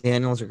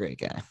 Daniel's a great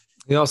guy.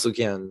 He also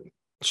can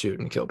shoot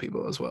and kill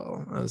people as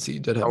well, as he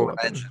did have a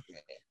weapon.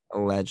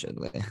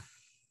 Allegedly.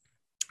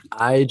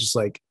 I just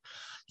like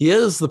he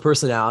has the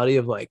personality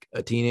of like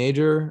a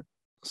teenager.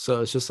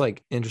 So it's just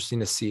like interesting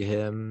to see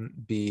him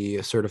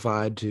be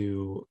certified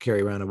to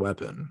carry around a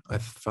weapon. I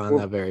find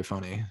Well, that very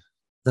funny.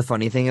 the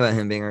funny thing about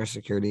him being our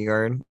security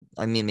guard,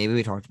 I mean, maybe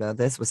we talked about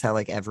this, was how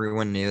like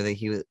everyone knew that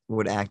he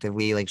would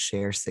actively like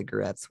share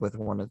cigarettes with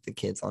one of the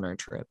kids on our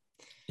trip.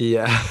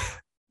 Yeah.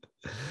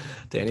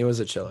 Danny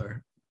was a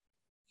chiller.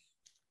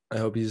 I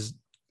hope he's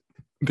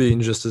being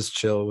just as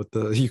chill with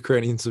the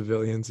Ukrainian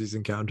civilians he's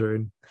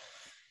encountering.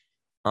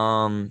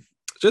 It's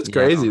just Yeah.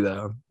 crazy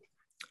though.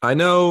 I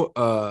know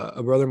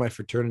a brother in my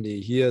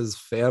fraternity, he has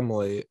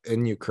family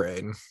in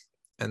Ukraine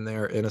and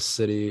they're in a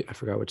city, I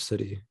forgot which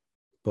city,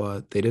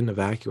 but they didn't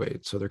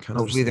evacuate. So they're kind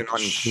of Hopefully just they're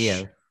like not in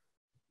Kiev.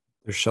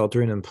 they're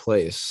sheltering in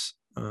place.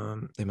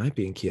 They might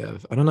be in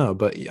Kiev. I don't know,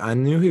 but I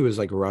knew he was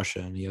like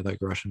Russian. He had like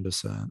Russian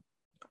descent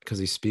because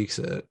he speaks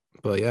it.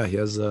 But yeah, he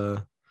has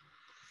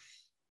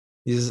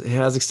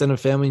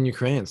extended family in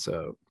Ukraine.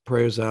 So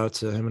prayers out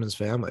to him and his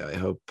family. I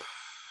hope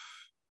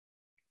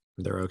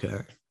they're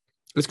okay.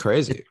 It's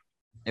crazy.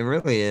 It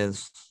really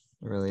is.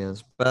 It really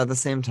is. But um, at the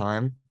same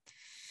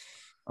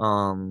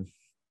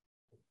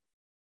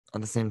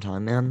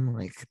time, man,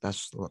 like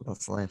that's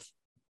life.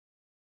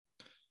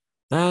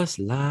 That's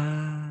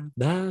life.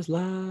 That's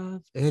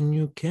life. And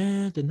you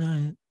can't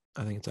deny it.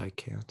 I think it's I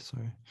can't.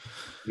 Sorry.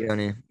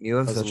 Yoni, you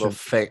have That's a such little a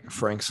fake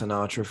Frank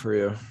Sinatra for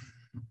you.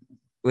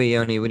 wait,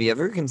 Yoni, would you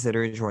ever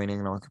consider joining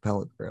an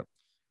acapella group?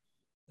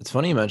 It's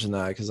funny you mentioned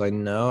that because I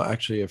know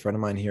actually a friend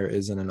of mine here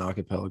is in an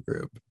acapella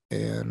group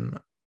and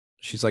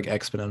she's like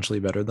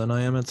exponentially better than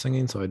I am at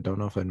singing. So I don't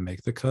know if I'd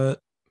make the cut,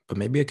 but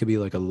maybe it could be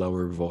like a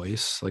lower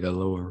voice, like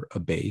a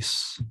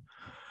bass,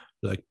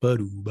 like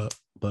ba-doo-ba,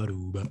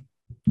 ba-doo-ba.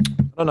 I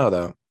don't know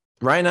though.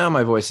 Right now,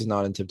 my voice is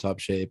not in tip top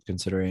shape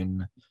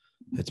considering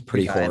it's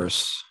pretty died.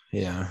 hoarse.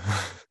 Yeah.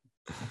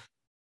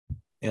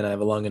 And I have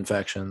a lung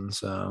infection.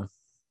 So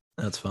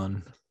that's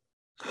fun.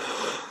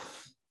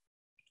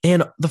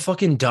 And the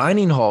fucking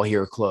dining hall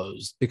here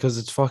closed because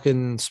it's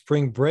fucking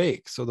spring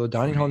break. So the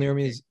dining hall near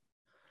me is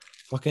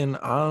fucking,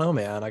 I don't know,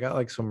 man. I got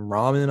like some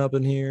ramen up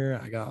in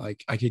here. I got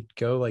like, I could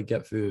go like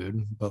get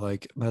food, but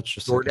like that's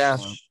just like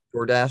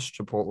DoorDash,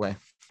 Chipotle.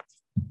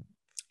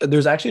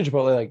 there's actually a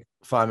Chipotle like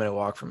 5-minute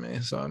walk from me.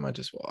 So I might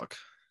just walk.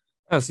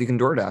 Oh, so you can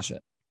DoorDash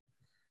it.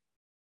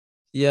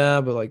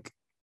 Yeah, but like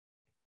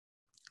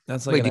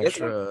that's like Wait, an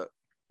extra.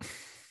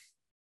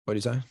 What do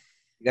you say?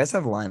 you guys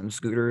have Lime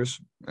scooters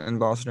in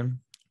Boston?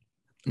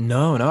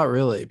 No, not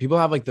really. People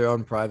have like their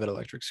own private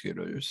electric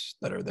scooters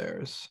that are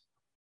theirs.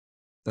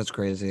 That's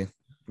crazy.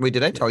 Wait,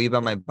 did I tell you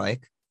about my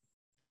bike?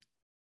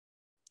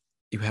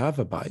 You have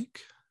a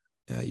bike?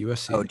 Yeah,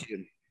 USC. Oh,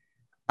 dude.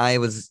 I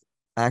was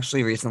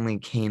actually recently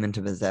came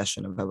into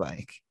possession of a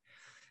bike.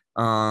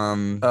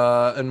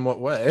 In what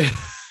way?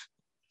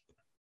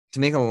 To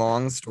make a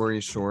long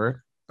story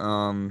short,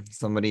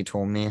 somebody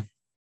told me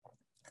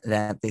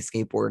that they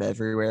skateboard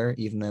everywhere,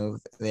 even though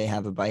they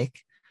have a bike.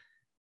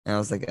 And I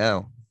was like,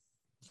 oh,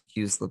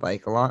 use the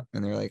bike a lot.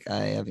 And they're like,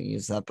 I haven't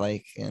used that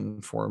bike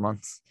in 4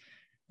 months.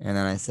 And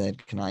then I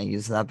said, can I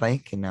use that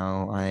bike? And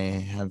now I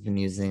have been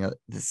using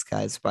this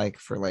guy's bike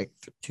for like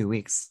 2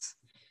 weeks.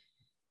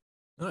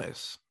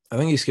 Nice. I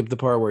think you skipped the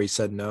part where he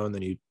said no and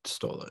then you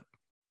stole it.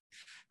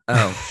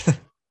 Oh,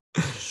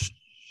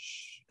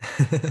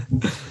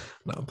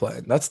 No, I'm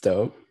playing. That's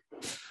dope.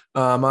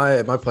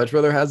 My pledge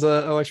brother has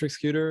a electric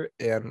scooter,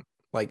 and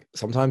like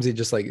sometimes he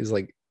just like is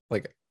like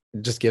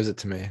just gives it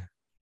to me, and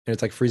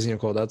it's like freezing and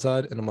cold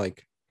outside, and I'm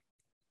like,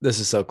 this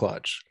is so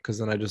clutch, because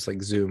then I just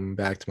like zoom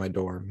back to my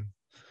dorm.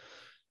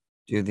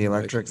 dude, the and, like,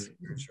 electrics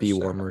be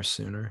warmer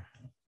sooner.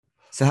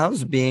 So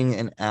how's being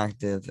an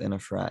active in a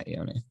frat,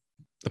 Yoni?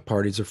 The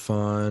parties are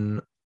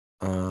fun.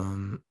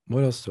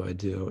 What else do I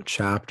do?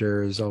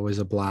 Chapter is always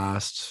a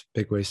blast.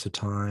 Big waste of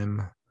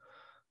time.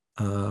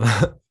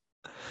 Uh,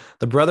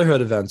 the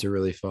Brotherhood events are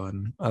really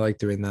fun. I like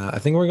doing that. I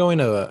think we're going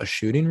to a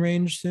shooting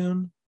range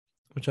soon,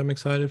 which I'm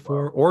excited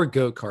for, or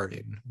go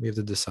karting. We have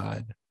to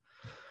decide.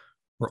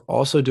 We're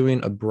also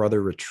doing a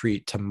brother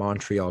retreat to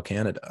Montreal,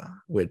 Canada,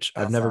 which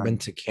I've That's never fun. been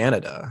to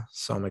Canada,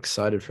 so I'm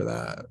excited for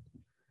that.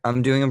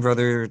 I'm doing a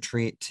brother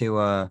retreat to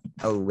a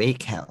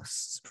lake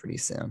house pretty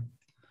soon.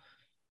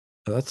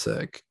 Oh, that's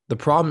sick. The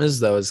problem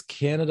is though, is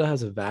Canada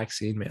has a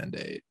vaccine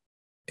mandate,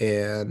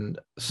 and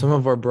some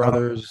of our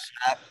brothers,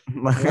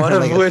 one of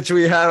Like, which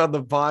we had on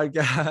the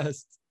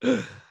podcast,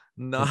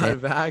 not they-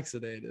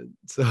 vaccinated.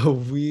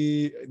 So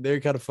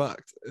they're kind of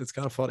fucked. It's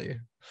kind of funny.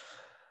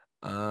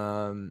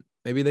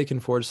 Maybe they can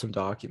forge some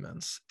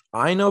documents.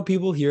 I know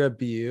people here at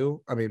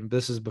BU. I mean,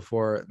 this is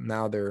before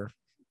now they're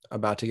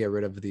about to get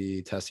rid of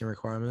the testing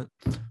requirement,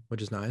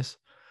 which is nice.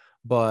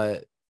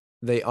 But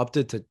they upped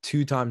it to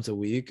 2 times a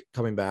week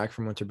coming back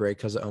from winter break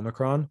because of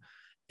Omicron.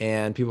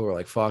 And people were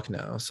like, fuck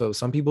no. So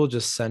some people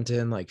just sent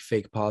in like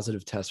fake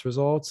positive test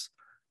results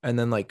and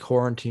then like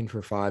quarantine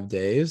for 5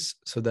 days.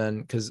 So then,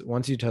 because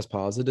once you test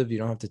positive, you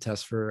don't have to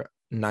test for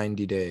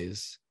 90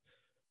 days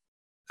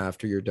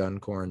after you're done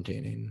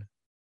quarantining.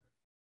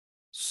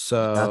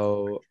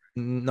 So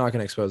not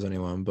gonna expose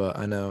anyone, but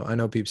I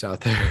know peeps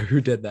out there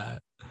who did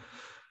that,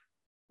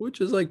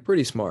 which is like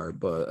pretty smart,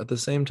 but at the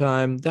same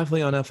time,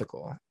 definitely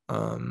unethical.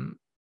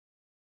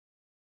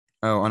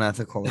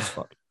 unethical as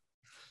fuck.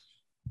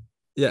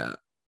 Yeah,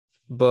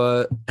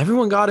 but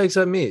everyone got it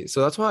except me,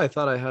 so that's why I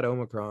thought I had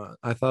Omicron.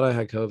 I thought I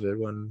had COVID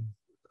when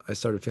I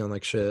started feeling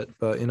like shit,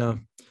 but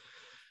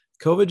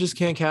COVID just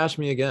can't catch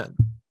me again.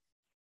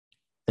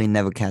 They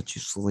never catch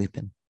you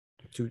sleeping.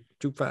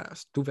 Too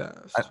fast, too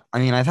fast. I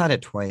mean, I've had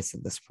it twice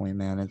at this point,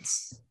 man.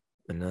 It's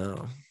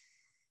No,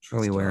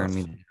 really it's wearing tough.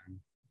 me down.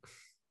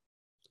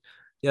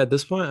 Yeah, at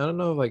this point, I don't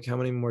know like how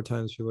many more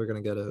times people are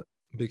gonna get it,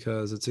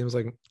 because it seems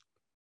like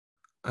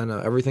I know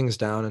everything's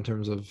down in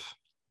terms of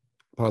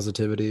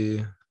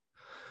positivity.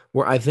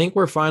 I think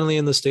we're finally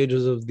in the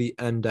stages of the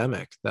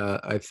endemic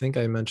that I think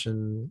I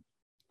mentioned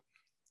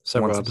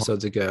several Once upon-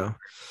 episodes ago.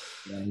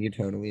 Yeah, you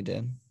totally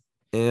did.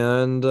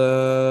 And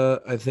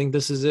I think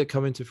this is it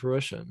coming to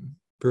fruition.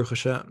 Baruch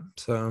Hashem.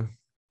 So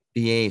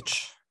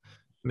BH.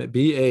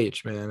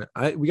 BH, man.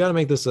 We got to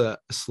make this a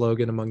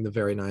slogan among the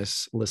very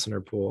nice listener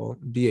pool.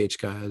 BH,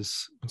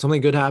 guys. When something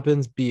good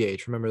happens,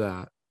 BH. Remember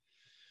that.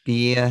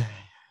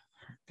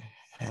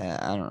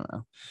 I don't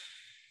know.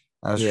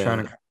 I was Yeah. trying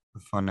to come up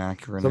with a fun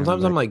acronym.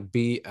 Sometimes but I'm like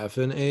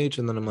BFNH,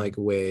 and then I'm like,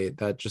 wait,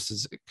 that just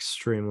is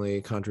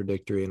extremely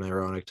contradictory and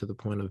ironic to the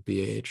point of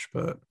BH.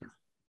 But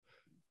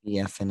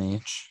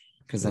BFNH.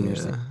 Because then you're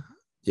saying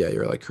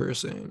you're like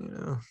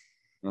cursing,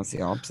 that's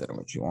the opposite of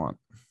what you want.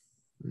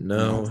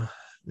 No,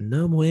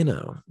 no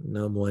bueno,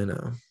 no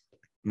bueno.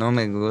 No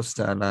me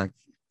gusta la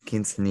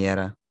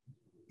quinceañera.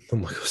 Oh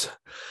my gosh.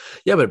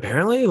 Yeah, but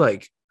apparently,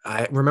 like,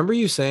 I remember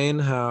you saying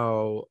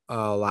how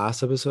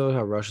last episode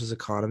how Russia's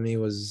economy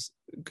was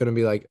gonna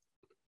be like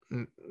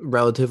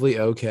relatively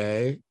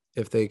okay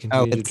if they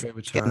continue to trade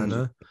with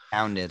China.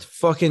 Pounded.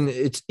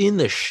 It's in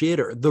the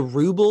shitter. The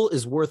ruble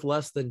is worth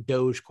less than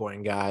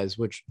Dogecoin, guys,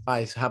 which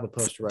I have a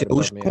poster right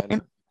above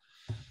me.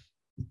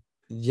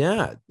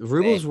 Yeah, the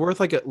ruble is worth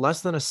like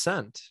less than a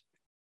cent.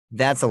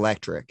 That's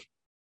electric.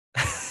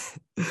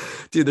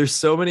 Dude, there's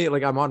so many.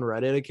 Like, I'm on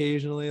Reddit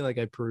occasionally, like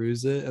I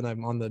peruse it, and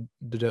I'm on the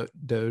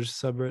Doge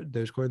subreddit,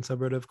 Dogecoin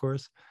subreddit, of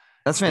course.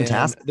 That's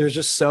fantastic. And there's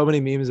just so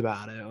many memes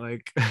about it.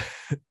 Like,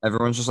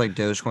 everyone's just like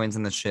Dogecoin's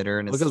in the shitter,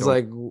 and it's because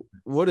like,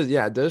 what is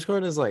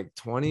Dogecoin is like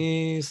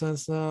 20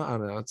 cents now. I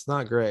don't know. It's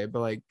not great, but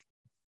like,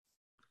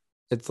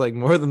 it's like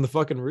more than the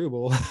fucking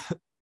ruble.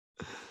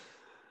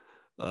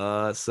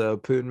 So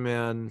Putin,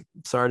 man,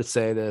 sorry to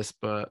say this,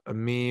 but a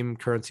meme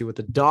currency with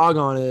a dog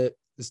on it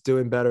is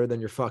doing better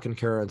than your fucking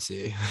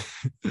currency.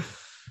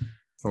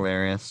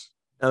 Hilarious.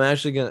 I'm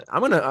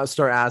gonna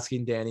start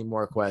asking Danny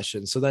more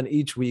questions. So then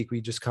each week we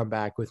just come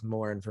back with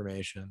more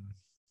information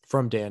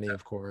from Danny,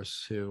 of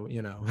course, who,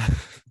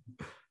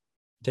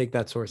 take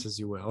that source as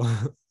you will.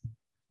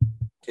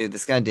 Dude,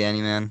 this guy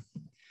Danny, man,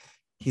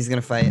 he's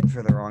gonna fight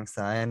for the wrong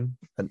side,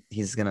 but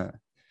he's gonna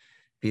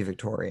be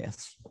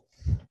victorious.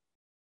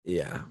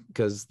 Yeah,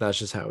 because that's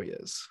just how he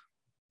is.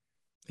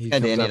 He Yeah,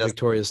 comes Danny out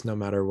victorious no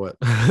matter what.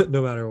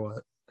 No matter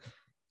what.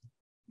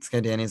 This guy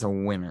Danny's a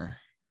winner.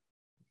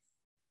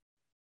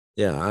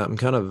 Yeah, I'm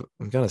kind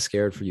of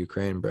scared for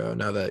Ukraine, bro.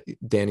 Now that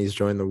Danny's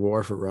joined the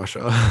war for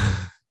Russia.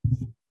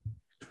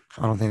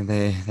 I don't think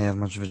they have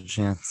much of a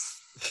chance.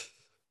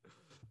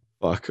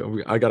 Fuck,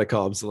 I gotta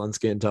call him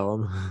Zelensky and tell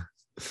him.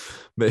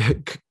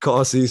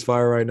 Call a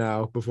ceasefire right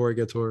now before it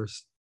gets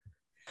worse.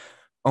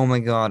 Oh my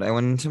God. I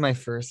went into my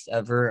first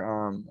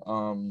ever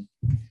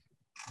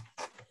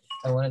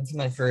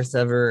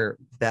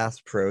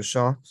Bass Pro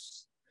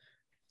Shops.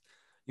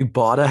 You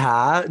bought a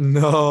hat?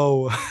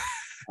 No.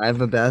 I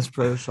have a Bass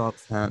Pro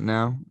Shops hat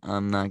now.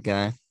 I'm that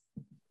guy.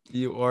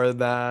 You are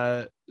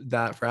that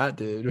frat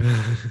dude.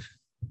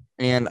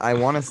 And I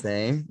want to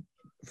say,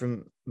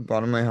 from the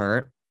bottom of my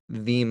heart,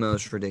 the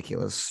most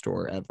ridiculous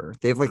store ever.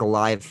 They have like a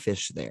live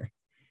fish there.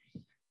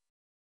 Oh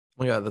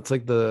my God, that's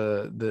like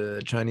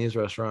the Chinese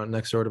restaurant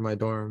next door to my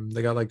dorm.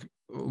 They got like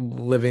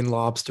living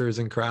lobsters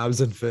and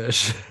crabs and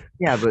fish.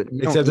 Yeah, but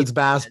you Except don't it's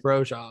Bass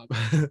Pro Shop.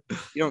 you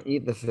don't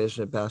eat the fish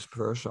at Bass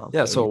Pro Shop.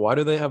 Yeah, though. so why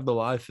do they have the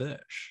live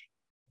fish?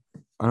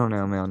 I don't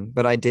know, man.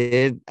 But I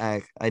did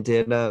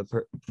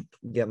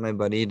get my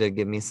buddy to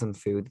give me some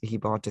food that he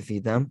bought to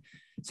feed them,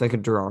 so I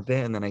could drop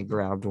it, and then I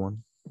grabbed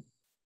one.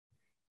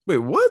 Wait,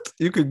 what?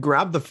 You could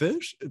grab the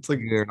fish? It's like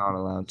You're not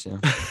allowed to.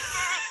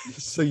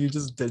 so you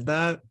just did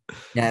that?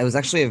 Yeah, it was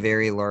actually a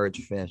very large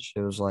fish. It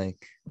was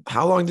like,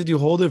 How long did you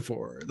hold it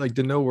for? Like,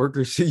 did no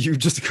workers see you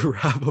just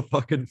grab a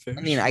fucking fish?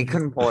 I mean, I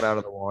couldn't pull it out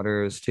of the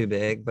water. It was too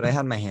big, but I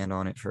had my hand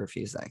on it for a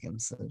few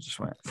seconds. So it just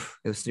went.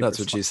 It was super. That's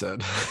what she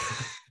said.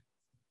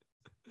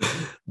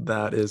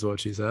 That is what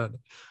she said.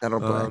 That'll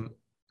play.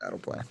 That'll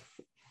play.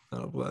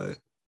 That'll play.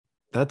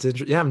 That's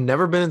interesting. Yeah, I've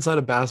never been inside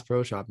a Bass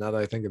Pro Shop now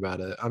that I think about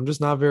it. I'm just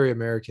not very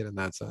American in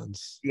that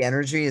sense. The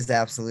energy is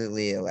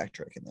absolutely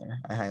electric in there.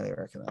 I highly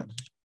recommend.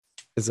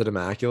 Is it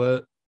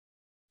immaculate?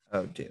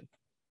 Oh, dude.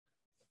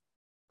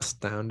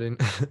 Astounding.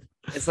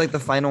 It's like the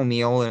final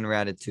meal in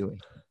Ratatouille.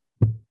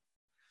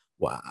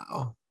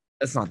 Wow.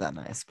 It's not that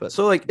nice, but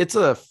So like it's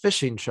a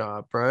fishing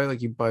shop, right?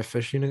 Like you buy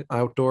fishing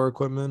outdoor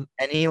equipment.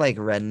 any like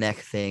redneck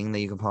thing that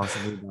you could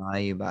possibly buy,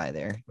 you buy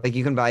there. Like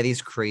you can buy these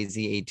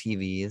crazy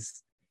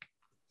ATVs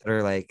that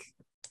are like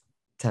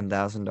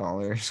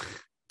 $10,000.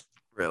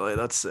 Really?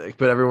 That's sick.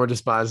 But everyone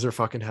just buys their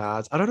fucking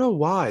hats. I don't know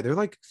why. They're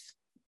like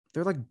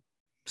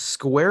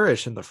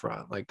squarish in the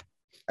front. Like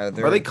are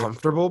they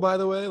comfortable by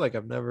the way? Like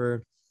I've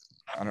never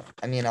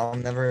I mean,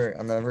 I'm never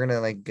gonna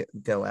like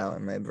go out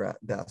in my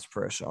Bass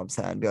Pro Shops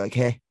hat and be like,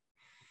 hey,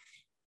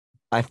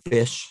 I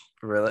fish.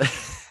 really.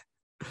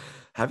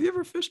 Have you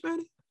ever fished,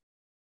 Manny?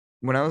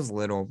 When I was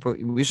little, but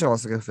we should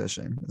also go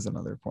fishing is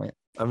another point.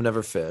 I've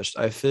never fished.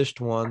 I fished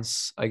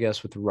once, I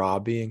guess, with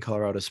Robbie in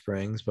Colorado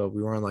Springs, but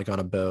we weren't like on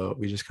a boat.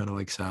 We just kind of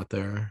like sat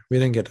there. We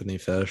didn't get any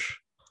fish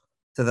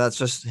So that's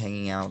just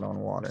hanging out on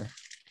water.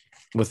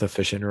 with a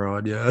fishing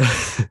rod. Yeah.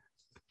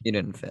 You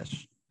didn't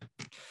fish.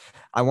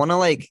 I want to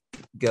like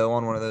go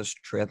on one of those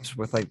trips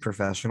with like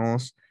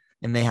professionals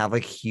and they have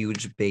like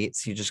huge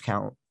baits. You just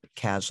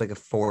catch like a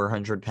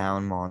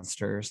 400-pound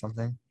monster or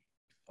something.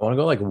 I want to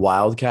go like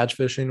wild catch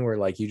fishing where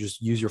like you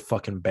just use your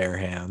fucking bare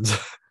hands.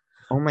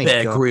 Oh my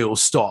Bear God.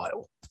 Grylls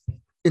style.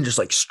 And just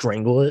like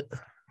strangle it.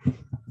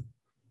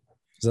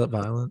 Is that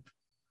violent?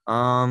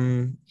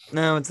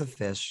 No, it's a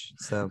fish.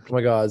 So Oh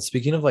my God.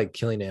 Speaking of like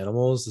killing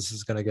animals, this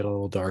is gonna get a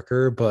little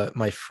darker, but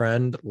my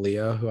friend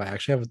Leah, who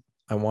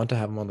I want to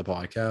have him on the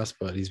podcast,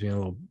 but he's being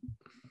a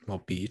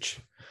little beach.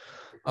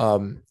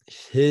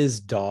 His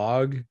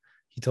dog,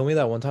 he told me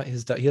that one time he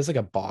has like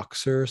a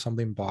boxer, so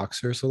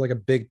like a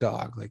big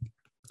dog. Like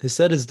he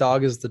said his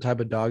dog is the type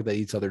of dog that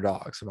eats other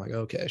dogs. I'm like,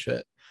 okay,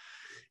 shit.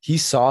 He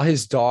saw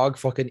his dog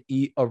fucking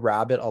eat a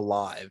rabbit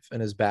alive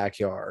in his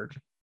backyard.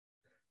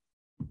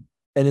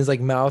 And his like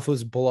mouth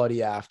was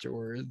bloody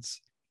afterwards.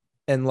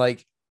 And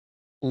like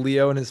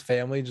Leo and his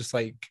family just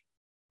like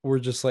were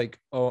just like,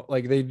 oh,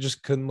 like they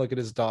just couldn't look at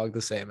his dog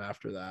the same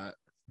after that.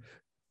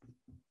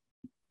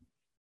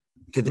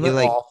 did Isn't they that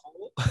like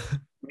awful?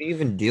 what do you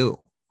even do?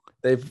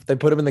 They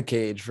put him in the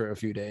cage for a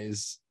few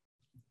days.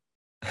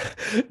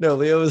 No,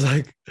 Leo was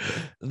like,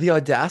 the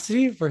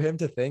audacity for him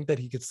to think that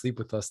he could sleep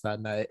with us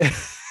that night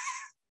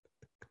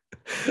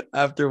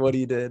after what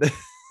he did.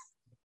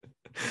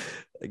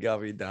 It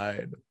got me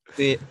dying.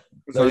 See,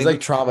 So he's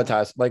like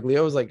traumatized. Like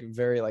Leo was like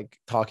very like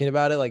talking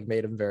about it, like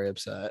made him very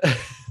upset.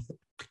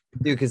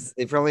 dude, because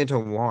they probably had to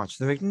watch.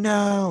 They're like,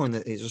 no,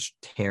 and he's just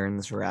tearing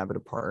this rabbit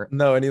apart.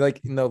 No,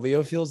 and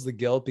Leo feels the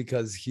guilt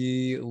because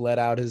he let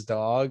out his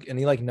dog and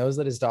he like knows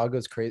that his dog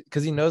goes crazy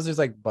because he knows there's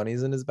like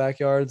bunnies in his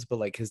backyards, but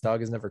like his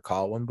dog has never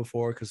caught one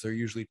before because they're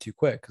usually too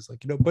quick. Because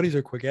like bunnies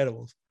are quick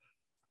animals.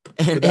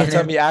 But that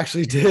time he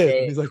actually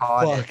did. He's like,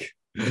 fuck.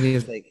 And he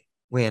was like,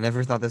 wait, I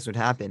never thought this would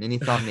happen. And he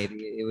thought maybe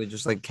it would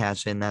just like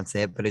catch it and that's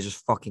it, but it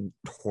just fucking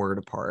tore it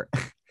apart.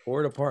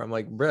 Tore it apart. I'm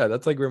like, bruh,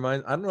 that's like I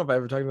don't know if I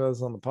ever talked about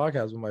this on the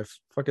podcast, but my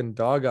fucking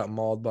dog got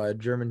mauled by a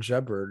German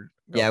Shepherd.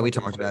 Yeah, we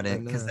fucking talked about it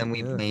bitten because in then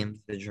we yeah. blamed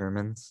the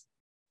Germans.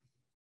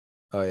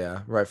 Oh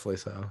yeah, rightfully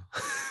so.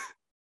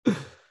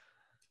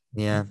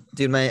 Yeah,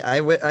 dude,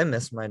 I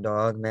miss my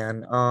dog,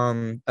 man.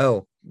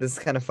 Oh, this is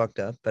kind of fucked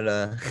up,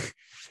 but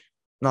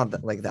not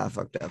that like that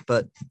fucked up,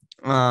 but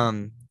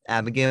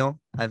Abigail,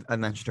 I've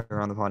mentioned her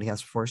on the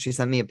podcast before. She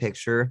sent me a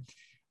picture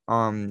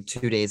 2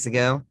 days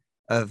ago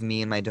of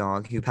me and my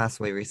dog who passed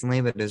away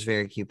recently, but it was a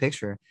very cute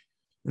picture.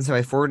 And so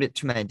I forwarded it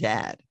to my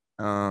dad.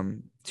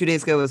 2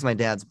 days ago was my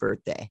dad's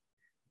birthday.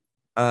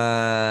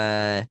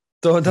 Uh,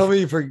 Don't tell me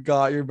you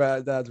forgot your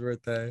dad's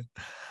birthday.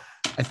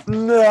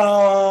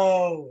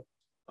 No.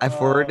 I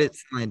forwarded it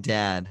to my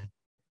dad,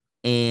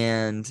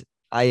 and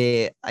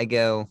I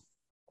go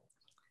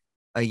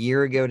a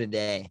year ago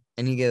today,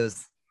 and he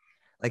goes,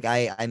 like,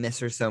 I miss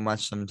her so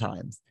much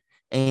sometimes.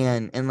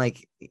 And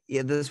like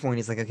at this point,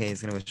 he's like, okay,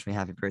 he's gonna wish me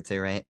happy birthday,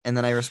 right? And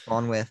then I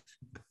respond with,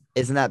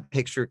 isn't that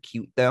picture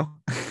cute though?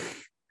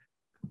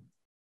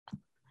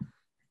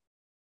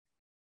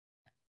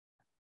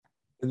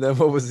 And then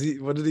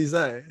what did he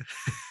say?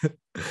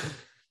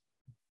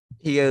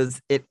 He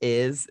goes, it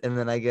is. And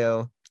then I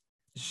go,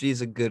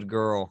 she's a good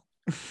girl.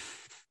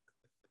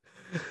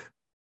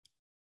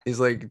 He's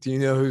like, do you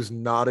know who's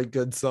not a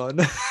good son?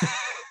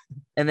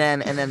 And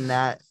then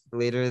that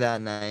later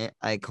that night,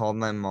 I called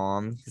my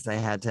mom because I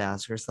had to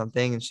ask her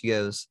something, and she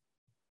goes,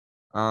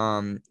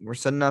 we're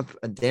setting up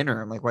a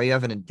dinner. I'm like, why are you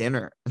having a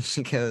dinner? And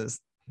she goes,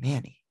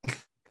 Manny,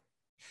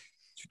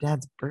 it's your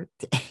dad's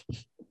birthday.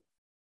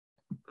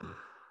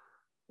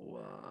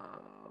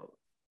 Wow.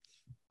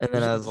 And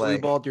then I was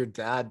like, balled your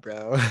dad,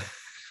 bro.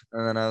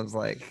 and then I was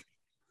like,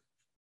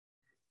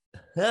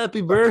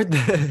 Happy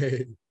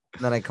birthday. and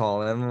then I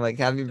call him, I'm like,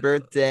 happy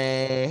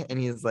birthday. And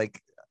he's like,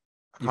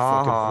 You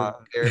ha fucking ha,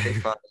 freak. very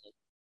funny.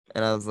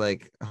 And I was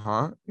like,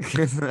 huh?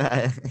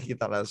 He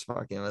thought I was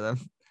fucking with him.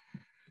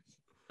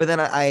 But then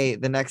I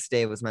the next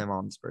day was my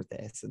mom's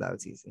birthday, so that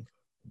was easy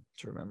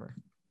to remember.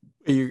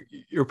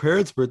 Your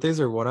parents' birthdays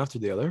are one after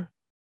the other?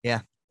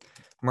 Yeah.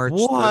 March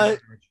 3rd, What?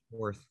 March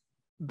 4th.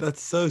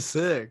 That's so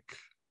sick.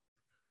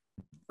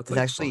 That's It's like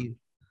actually fun.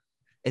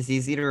 it's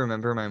easy to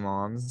remember my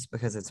mom's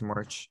because it's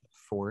March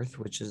 4th,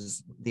 which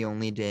is the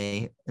only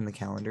day in the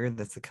calendar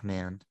that's a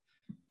command.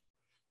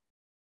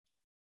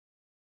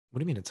 What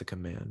do you mean it's a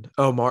command?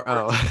 Oh,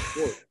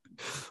 Fourth.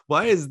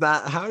 Why is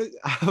that?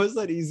 How is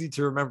that easy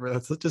to remember?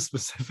 That's such a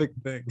specific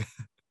thing.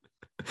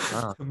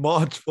 Oh.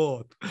 March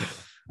 4th.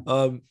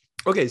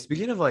 Okay,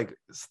 speaking of like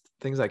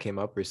things that came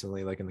up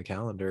recently, like in the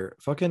calendar,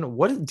 fucking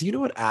do you know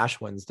what Ash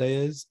Wednesday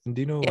is? And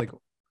do you know Yeah. like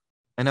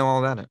I know all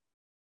about it.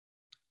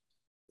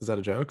 is that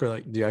a joke or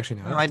like do you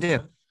actually know? No, I do.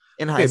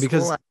 In Okay, high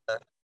school,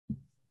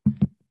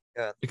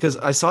 because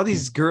I saw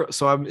these girls.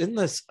 So I'm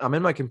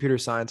in my computer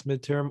science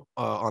midterm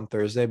on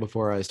Thursday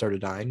before I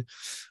started dying.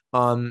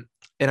 And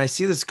I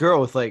see this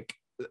girl with like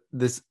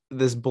this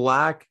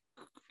black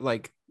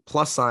like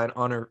plus sign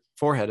on her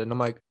forehead, and I'm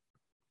like,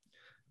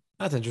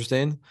 that's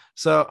interesting.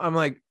 So I'm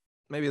like,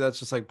 maybe that's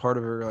just like part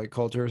of her like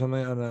culture or something.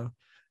 I don't know.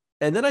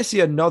 And then I see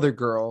another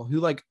girl who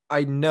like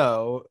I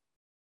know,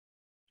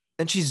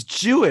 and she's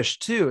Jewish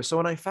too. So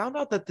when I found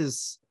out that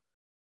this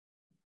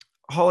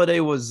holiday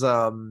was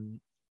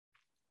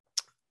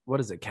what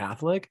is it,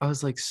 Catholic? I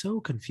was like so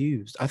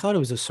confused. I thought it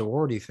was a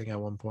sorority thing at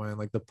one point,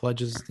 like the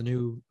pledges, the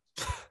new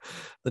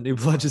the new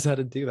pledges had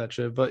to do that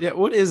shit. But yeah,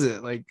 what is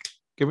it? Like,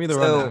 give me the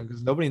rundown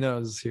because nobody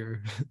knows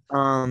here.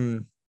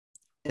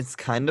 it's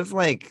kind of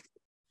like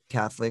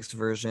Catholic's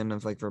version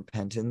of like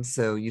repentance.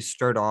 So you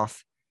start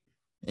off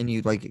and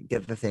you like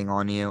get the thing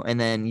on you, and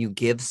then you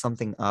give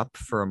something up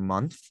for a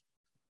month.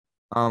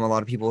 A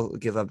lot of people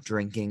give up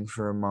drinking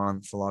for a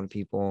month. A lot of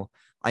people,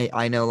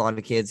 I know a lot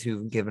of kids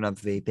who've given up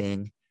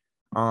vaping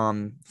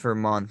for a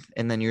month,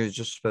 and then you're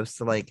just supposed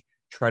to like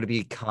try to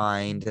be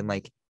kind and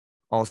like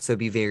also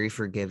be very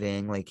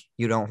forgiving. Like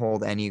you don't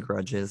hold any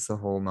grudges the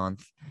whole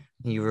month.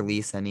 You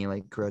release any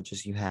like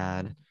grudges you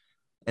had.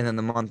 And then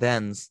the month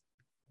ends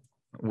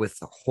with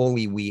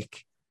Holy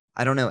Week.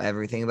 I don't know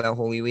everything about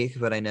Holy Week,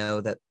 but I know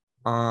that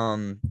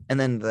and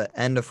then the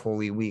end of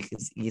Holy Week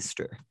is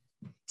Easter.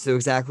 So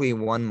exactly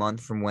 1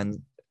 month from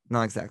when,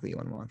 not exactly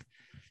 1 month.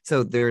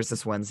 So there's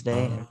this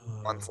Wednesday, and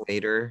a month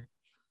later,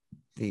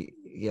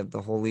 you have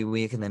the Holy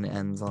Week, and then it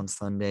ends on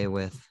Sunday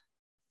with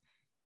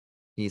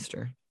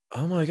Easter.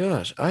 Oh my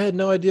gosh, I had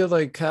no idea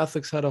like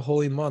Catholics had a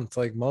holy month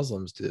like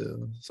Muslims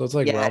do. So it's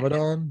like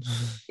Ramadan.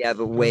 Yeah,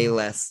 but way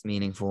less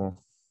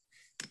meaningful.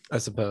 I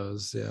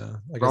suppose, yeah.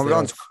 I guess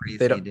Ramadan's crazy.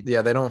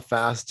 They don't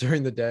fast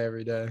during the day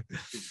every day.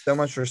 So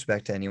much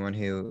respect to anyone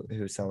who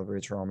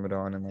celebrates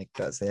Ramadan and like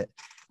does it.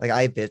 Like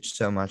I bitch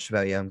so much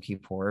about Yom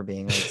Kippur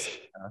being like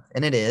stuff,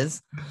 and it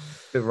is,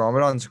 but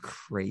Ramadan's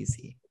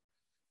crazy.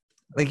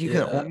 Like you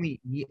can only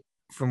eat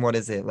from what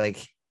is it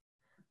like?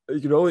 You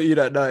can only eat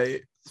at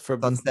night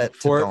from sunset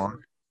to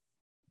dawn.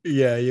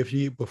 Yeah, if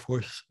you eat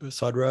before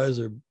sunrise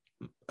or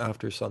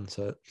after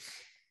sunset.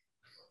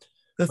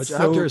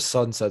 After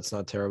sunset's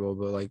not terrible,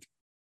 but like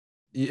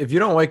if you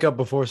don't wake up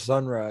before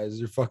sunrise,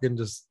 you're fucking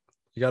just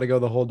you got to go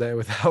the whole day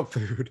without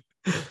food.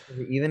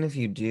 Even if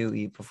you do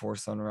eat before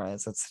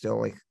sunrise, that's still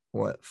like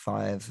what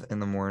 5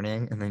 a.m,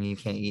 and then you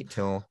can't eat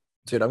till.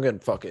 Dude,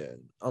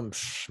 I'm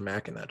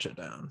smacking that shit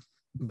down.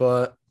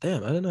 But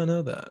damn, I did not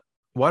know that.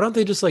 Why don't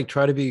they just like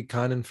try to be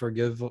kind and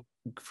forgiveful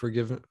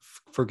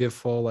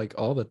like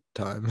all the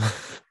time?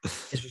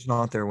 It's just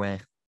not their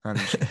way.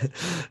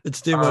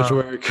 It's too much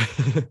work.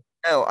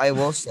 No, I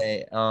will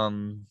say,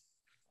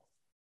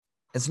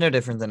 It's no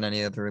different than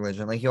any other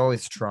religion. Like you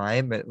always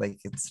try, but like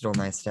it's still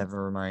nice to have a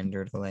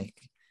reminder to like.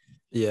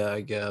 Yeah,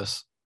 I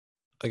guess.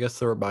 I guess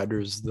the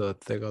reminder's the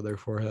thing on their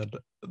forehead.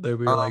 They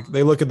be like, Um,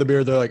 they look in the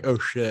mirror, they're like, oh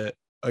shit,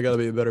 I gotta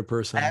be a better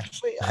person. I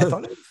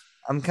thought it was.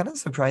 I'm kind of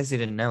surprised you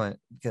didn't know it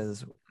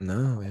because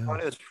No, I yeah.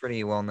 thought it was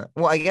pretty well known.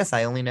 Well, I guess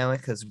I only know it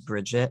because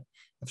Bridget.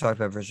 I've talked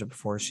about Bridget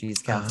before. She's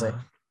Catholic,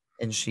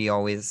 and she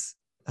always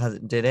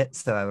did it,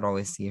 so I would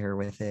always see her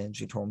with it, and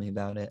she told me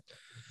about it.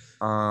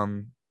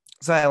 Um,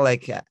 so I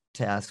like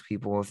to ask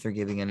people if they're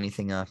giving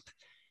anything up.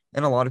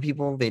 And a lot of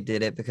people they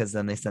did it because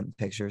then they sent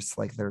pictures to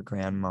like their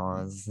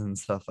grandmas and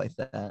stuff like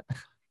that.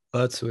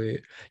 That's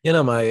sweet. You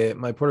know, my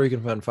Puerto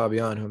Rican friend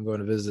Fabian, who I'm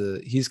going to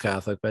visit, he's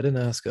Catholic, but I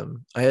didn't ask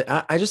him.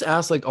 I just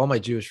asked like all my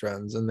Jewish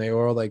friends, and they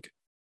were all like,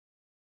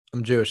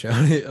 "I'm Jewish," and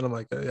I'm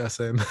like, "Yeah,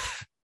 same."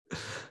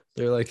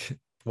 They're like,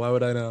 "Why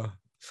would I know?"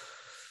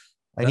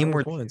 I need Valid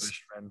more points,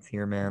 Jewish friends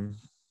here, man.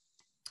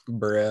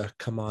 bruh.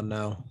 Come on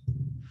now,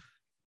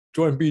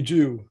 join Be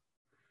Jew.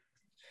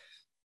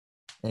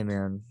 Hey,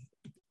 man.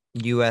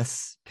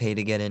 U.S. pay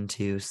to get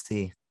into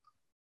C.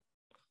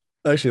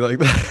 Actually, like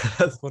that.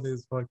 That's funny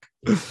as fuck.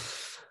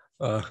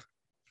 Uh,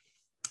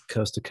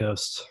 coast to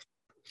coast.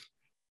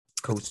 It's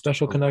a Coast to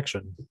special coast.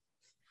 connection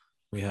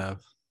we have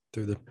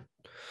through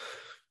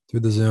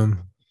the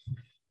Zoom.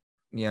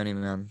 Yoni,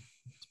 man.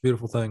 It's a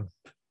beautiful thing.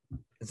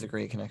 It's a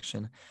great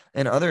connection.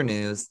 In other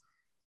news,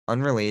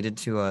 unrelated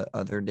to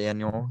other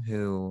Daniel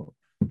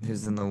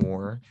who's in the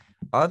war,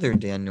 other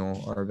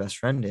Daniel, our best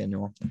friend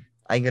Daniel,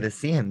 I get to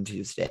see him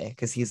Tuesday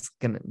because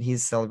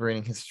he's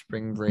celebrating his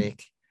spring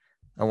break.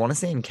 I want to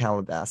say in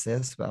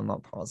Calabasas, but I'm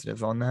not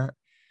positive on that.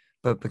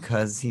 But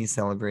because he's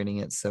celebrating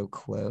it so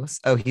close,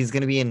 oh, he's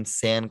gonna be in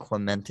San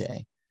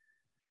Clemente.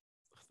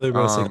 They're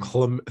about to say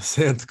Um,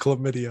 sans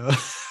chlamydia.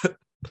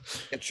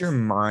 get your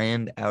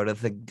mind out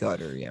of the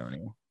gutter,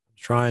 Yoni.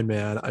 Trying,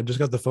 man. I just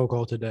got the phone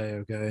call today,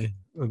 okay,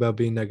 about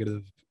being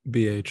negative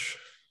BH.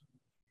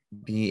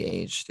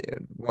 BH,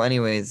 dude. Well,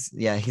 anyways,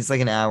 yeah, he's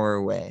like an hour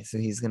away, so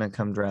he's gonna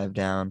come drive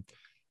down.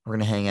 We're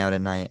gonna hang out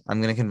at night.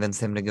 I'm gonna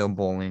convince him to go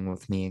bowling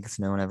with me because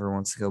no one ever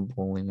wants to go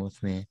bowling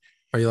with me.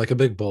 Are you like a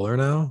big bowler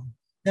now?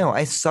 No,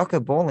 I suck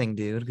at bowling,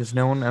 dude, because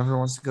no one ever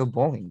wants to go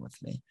bowling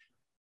with me.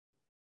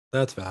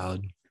 That's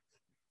valid.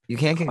 You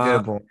can't get good Uh,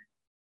 at bowling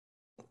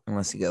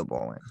unless you go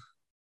bowling.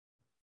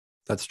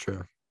 that's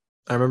true.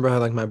 I remember I had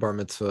like my bar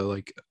mitzvah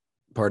like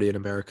party in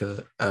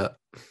America at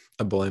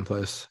a bowling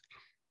place.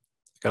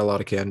 Got a lot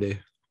of candy.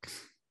 It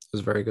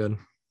was very good.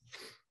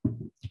 Do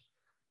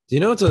you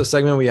know it's a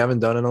segment we haven't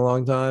done in a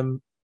long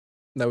time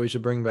that we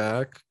should bring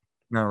back?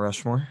 Mount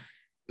Rushmore,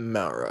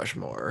 Mount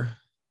Rushmore.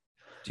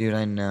 dude.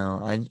 I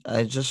know.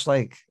 I just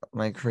like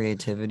my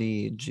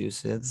creativity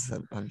juices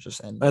have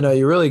just ended. I know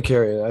you really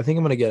carry it. I think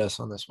I'm gonna get us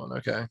on this one.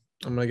 Okay,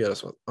 I'm gonna get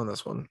us on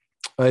this one.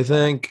 I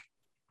think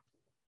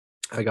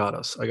I got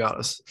us. I got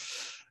us.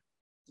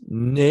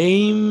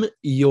 Name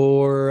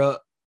your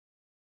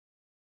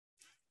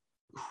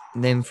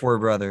Name four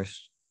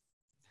brothers.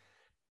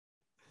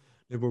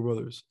 neighbor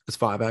brothers. It's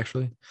five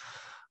actually.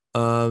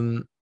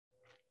 Um,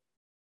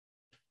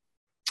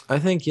 I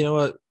think you know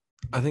what.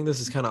 I think this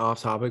is kind of off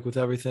topic with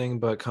everything,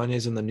 but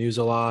Kanye's in the news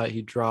a lot.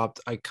 He dropped.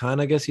 I kind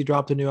of guess he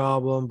dropped a new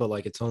album, but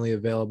like it's only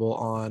available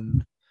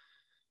on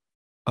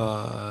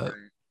uh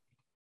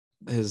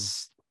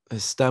his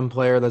stem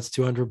player that's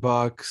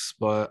 $200,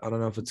 but I don't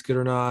know if it's good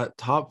or not.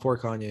 Top four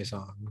Kanye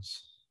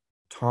songs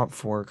Top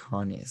four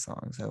Kanye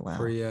songs. Oh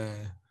for wow. Ye.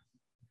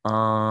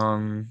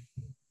 Um,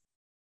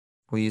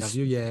 we Have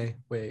you Ye?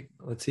 Wait,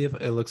 let's see if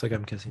it looks like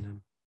I'm kissing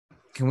him.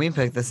 can we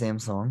pick the same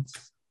songs?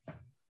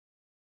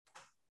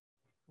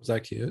 Was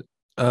that cute?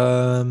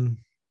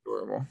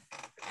 Adorable.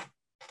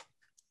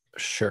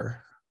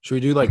 Sure. Should we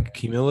do like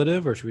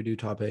cumulative or should we do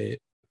top eight?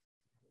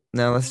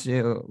 No, let's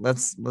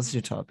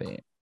do top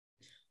eight.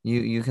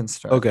 You can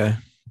start. Okay.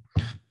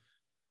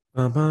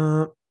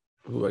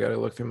 Ooh, I gotta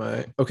look through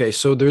my. Okay,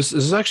 so this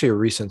is actually a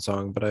recent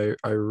song, but I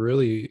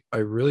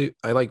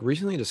like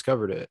recently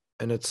discovered it,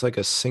 and it's like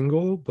a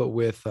single, but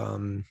with I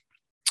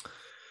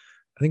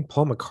think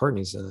Paul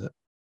McCartney's in it,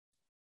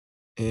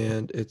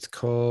 and it's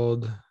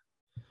called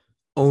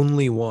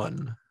Only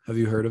One. Have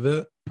you heard of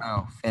it?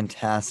 Oh,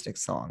 fantastic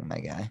song, my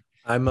guy.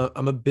 I'm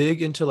a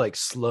big into like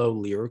slow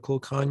lyrical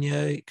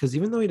Kanye because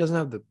even though he doesn't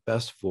have the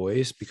best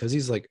voice, because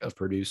he's like a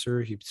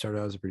producer, he started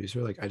out as a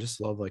producer. Like I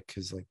just love like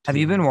his like. Have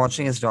you been tune.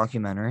 watching his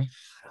documentary?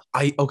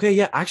 I okay,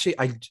 yeah. Actually,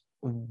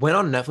 went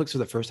on Netflix for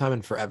the first time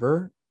in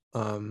forever,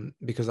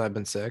 because I've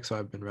been sick, so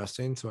I've been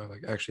resting, so I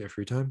like actually have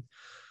free time.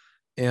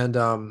 And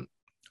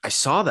I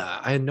saw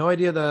that. I had no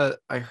idea that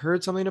I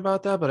heard something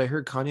about that, but I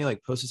heard Kanye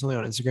like posted something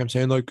on Instagram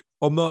saying like,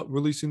 "I'm not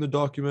releasing the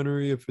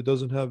documentary if it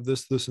doesn't have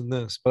this, this, and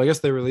this." But I guess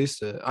they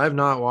released it. I have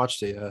not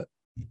watched it yet.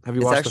 Have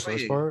you It's watched the first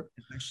actually, part?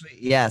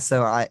 yeah.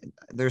 So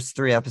there's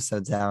 3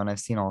 episodes out, and I've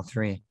seen all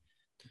three.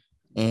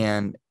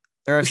 And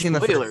or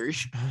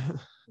Spoilers.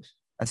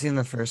 I've seen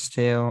the first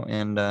two,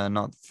 and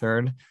not the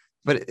third.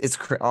 But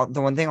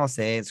the one thing I'll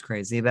say is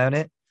crazy about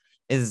it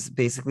is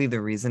basically the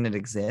reason it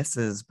exists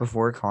is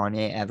before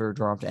Kanye ever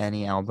dropped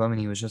any album,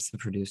 and he was just the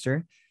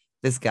producer.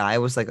 this guy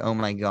was like, oh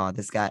my God,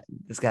 this guy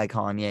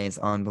Kanye is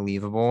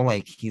unbelievable.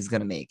 Like he's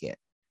gonna make it.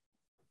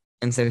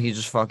 And so he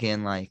just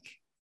fucking like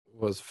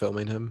Was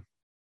filming him.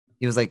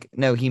 he was like,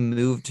 no, he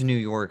moved to New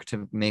York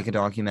to make a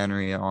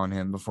documentary on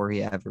him before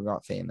he ever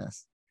got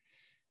famous.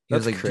 He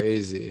That's was like,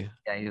 crazy.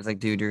 yeah, he was like,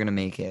 dude, you're gonna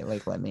make it.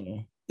 Like, let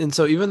me. And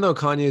so even though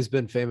Kanye's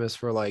been famous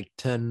for like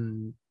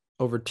 10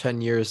 over 10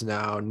 years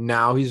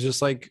now he's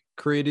just like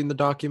creating the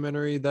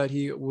documentary that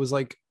he was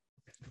like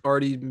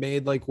already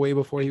made like way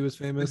before he was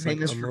He was famous. Like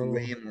famous I'm a for little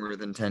way more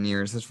than 10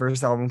 years. His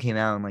first album came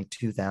out in like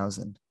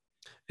 2000.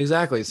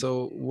 exactly.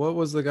 So what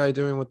was the guy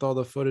doing with all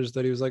the footage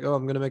that he was like, oh,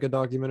 I'm gonna make a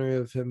documentary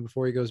of him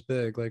before he goes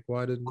big? Like,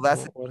 why didn't Well,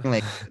 that's the what? thing.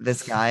 Like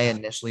this guy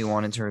initially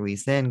wanted to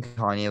release it, and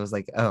Kanye was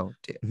like, "Oh,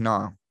 dude,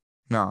 no,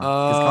 no,"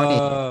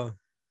 because Uh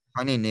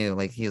Kanye knew.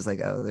 Like he was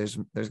like, "Oh, there's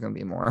gonna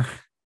be more,"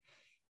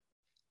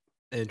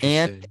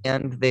 interesting.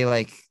 and they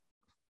like,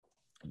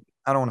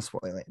 I don't want to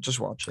spoil it. Just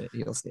watch it.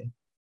 You'll see.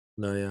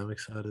 No, yeah, I'm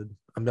excited.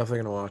 I'm definitely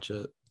gonna watch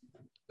it.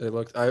 It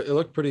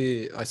looked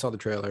pretty. I saw the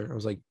trailer. I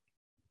was like,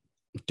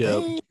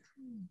 dope.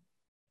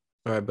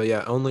 All right, but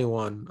yeah, only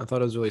one. I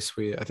thought it was really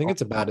sweet. I think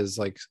it's about his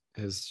like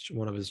his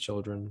one of his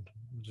children.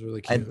 It was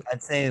really cute.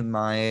 I'd say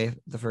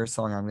the first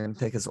song I'm gonna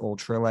pick is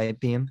Ultra Light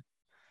Beam.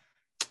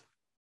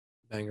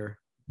 Banger.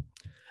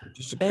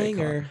 Just a great song.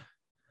 Banger.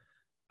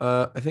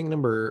 I think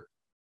number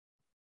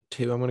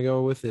 2 I'm gonna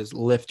go with is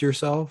Lift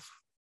Yourself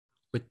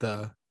with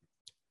the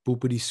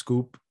boopity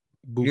scoop,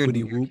 You're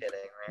boopity kidding, whoop,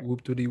 right?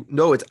 whoopity.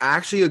 No, it's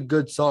actually a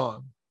good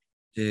song.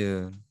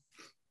 Dude.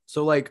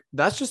 So like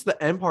that's just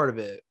the end part of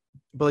it,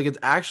 but like it's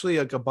actually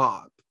like a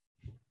bop.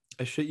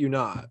 I shit you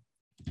not.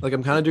 Like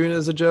I'm kind of doing it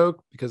as a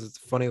joke because it's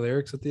funny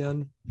lyrics at the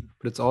end,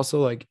 but it's also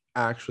like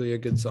actually a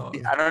good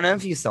song. I don't know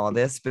if you saw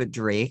this, but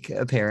Drake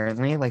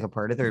apparently, like a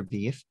part of their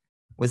beef,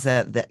 was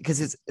that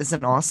because it's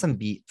an awesome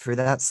beat for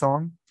that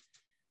song.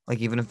 Like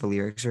even if the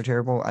lyrics are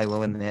terrible, I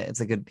will admit it's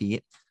a good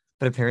beat.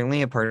 But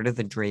apparently, a part of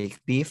the Drake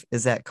beef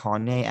is that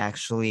Kanye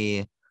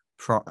actually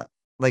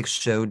like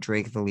showed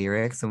Drake the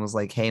lyrics and was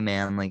like, "Hey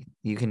man, like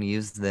you can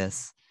use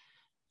this,"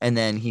 and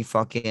then he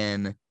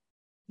fucking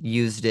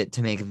used it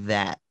to make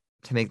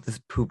this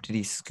poop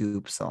diddy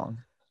scoop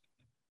song.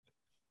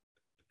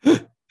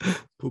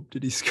 Poop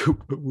diddy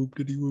scoop, whoop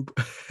diddy whoop.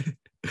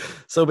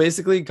 So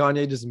basically,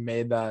 Kanye just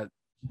made that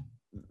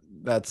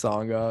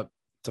song up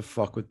to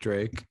fuck with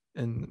Drake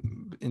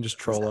and just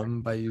troll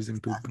him by using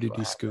poop Exactly what diddy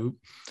happened. scoop.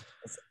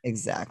 That's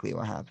exactly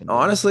what happened. Dude.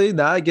 Honestly,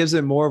 that gives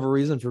it more of a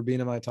reason for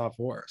being in my top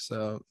 4.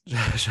 So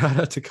shout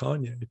out to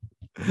Kanye.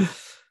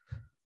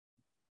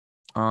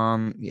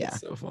 Yeah.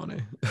 It's so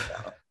funny.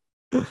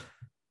 I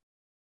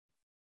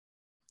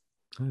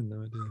had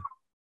no idea.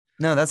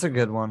 No, that's a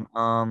good one.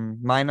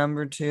 My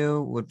number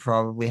 2 would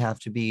probably have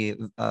to be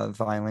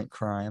Violent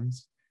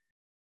Crimes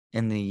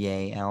in the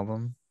Yay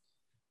album.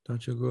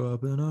 Don't you grow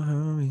up in a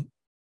hurry.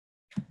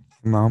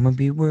 Mama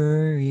be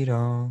worried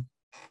all.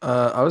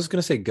 I was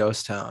gonna say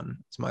Ghost Town.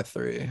 It's my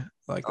 3. I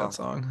like Oh. that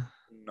song.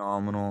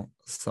 Phenomenal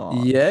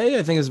song. Yay,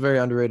 I think it's a very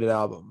underrated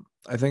album.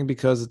 I think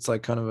because it's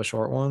like kind of a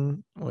short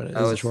one. When it is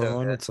a it's short so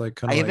one, good. it's like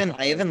kind of like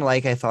I even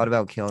like I thought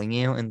about killing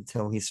you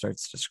until he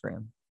starts to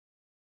scream.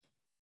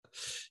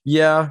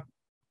 yeah.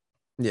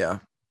 Yeah.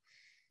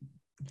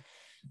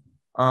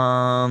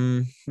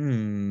 Oh,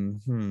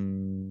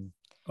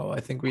 I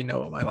think we know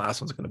what my last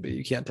one's gonna be.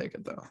 You can't take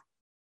it though.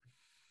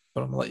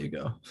 But I'm gonna let you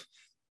go.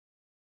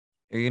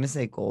 Are you gonna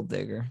say Gold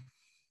Digger?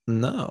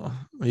 No,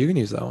 you can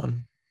use that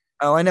one.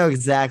 Oh, I know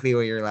exactly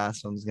what your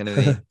last one's gonna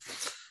be.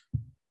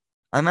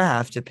 I'm gonna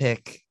have to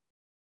pick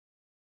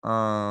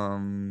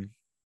All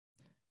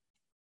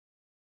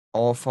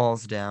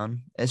Falls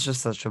Down. It's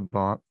just such a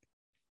bop.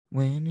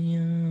 When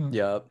you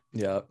Yep.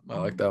 I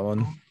like that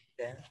one.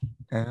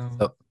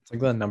 So it's like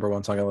the number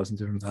 1 song I listen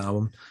to from the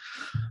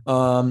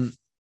album.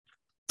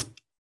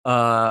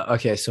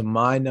 Okay, so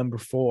my number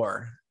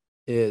 4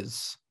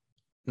 is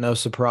no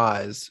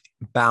surprise,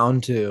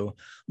 Bound to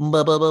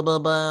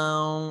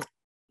Bound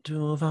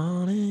to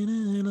Falling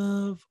in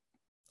Love.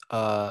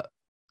 I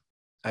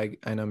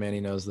know Manny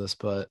knows this,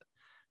 but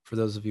for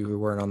those of you who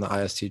weren't on the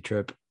IST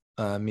trip,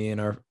 me and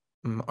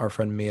our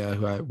friend Mia,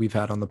 who we've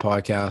had on the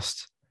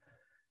podcast,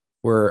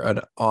 were an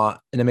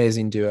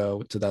amazing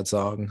duo to that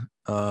song.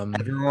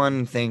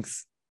 Everyone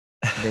thinks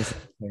they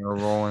sound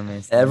terrible and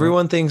they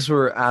Everyone thinks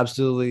we're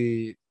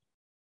absolutely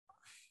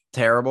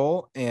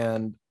terrible,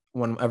 and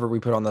whenever we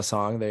put on the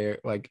song, they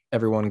like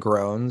everyone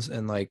groans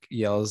and like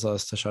yells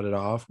us to shut it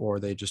off, or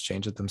they just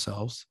change it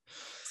themselves.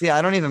 See,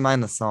 I don't even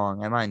mind the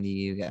song. I mind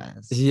you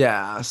guys.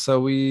 Yeah, so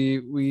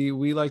we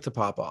like to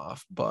pop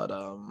off, but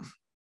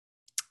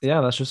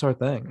yeah, that's just our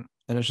thing,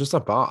 and it's just a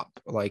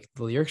bop. Like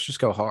the lyrics just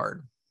go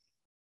hard.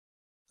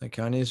 Like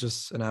Kanye is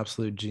just an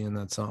absolute G in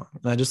that song,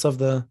 and I just love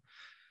the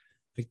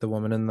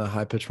woman in the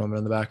high pitched woman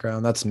in the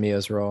background. That's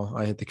Mia's role.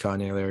 I hit the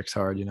Kanye lyrics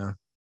hard, you know.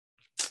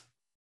 It's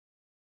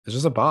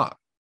just a bop.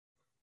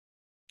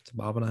 It's a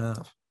bob and a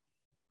half.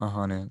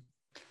 100.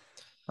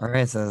 All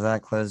right, so does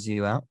that close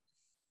you out?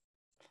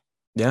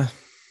 Yeah.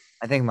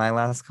 I think my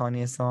last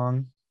Kanye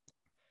song.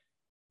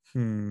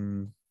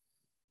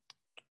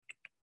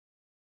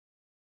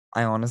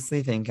 I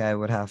honestly think I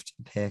would have to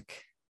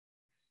pick.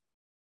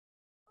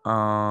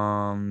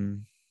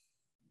 Um,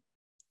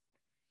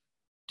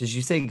 did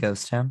you say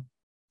Ghost Town?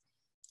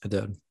 I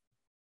did.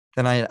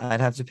 Then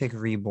I'd have to pick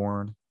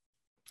Reborn.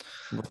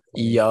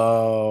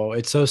 Yo,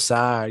 it's so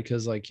sad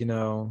because like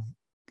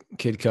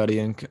Kid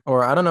Cudi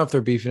or I don't know if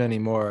they're beefing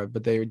anymore,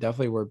 but they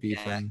definitely were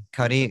Yeah,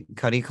 beefing.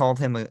 Cuddy called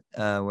him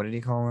what did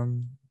he call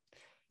him?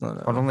 I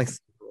don't Called him know. like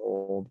super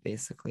old,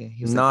 basically.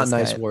 He was like, Not this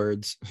nice guy.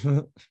 words.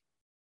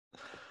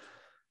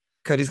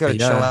 Cody's got to But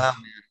chill yeah, out,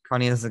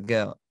 man. Kanye has to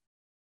go.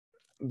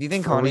 Do you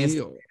think for Kanye is the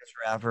real. greatest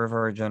rapper of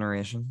our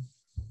generation?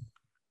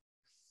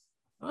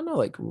 I don't know,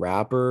 like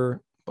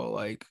rapper, but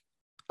like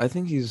I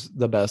think he's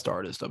the best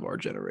artist of our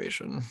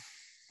generation.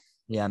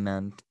 Yeah,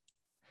 man.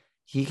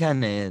 He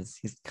kind of is.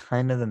 He's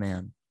kind of the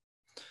man.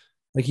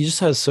 Like he just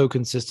has so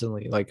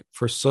consistently, like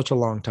for such a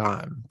long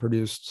time,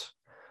 produced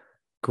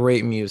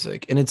great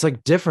music. And it's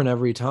like different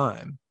every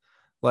time.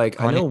 Like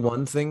I Kanye, know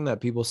one thing that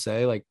people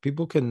say, like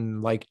people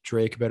can like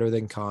Drake better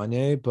than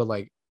Kanye, but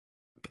like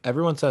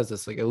everyone says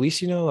this, like at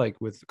least like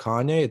with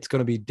Kanye, it's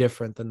gonna be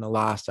different than the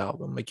last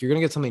album. Like you're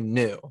gonna get something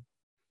new,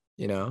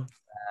 you know?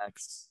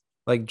 facts.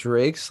 Like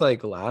Drake's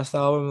like last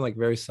album, like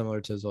very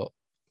similar to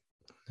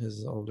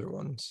his older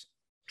ones.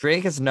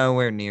 Drake is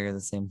nowhere near the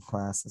same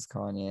class as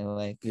Kanye.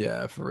 Like,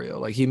 Yeah, for real.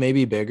 Like he may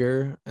be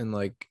bigger and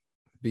like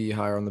be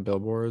higher on the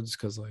billboards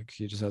because like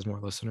he just has more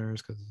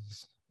listeners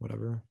because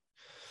whatever.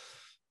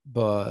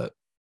 But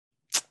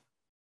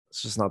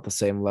it's just not the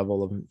same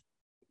level of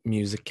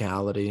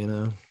musicality,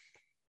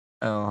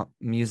 oh,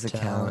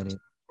 talent,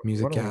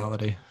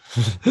 musicality. musicality.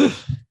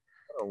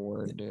 What a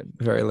word, dude.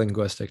 Very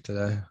linguistic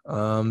today.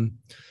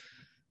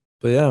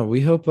 But yeah,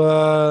 we hope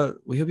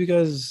you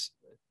guys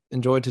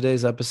enjoyed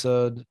today's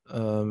episode.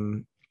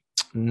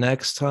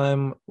 Next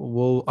time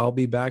I'll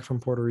be back from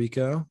Puerto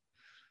Rico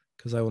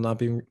because I will not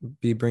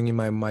be bringing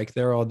my mic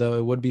there, although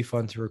it would be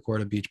fun to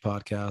record a beach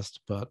podcast,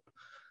 but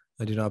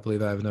I do not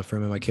believe I have enough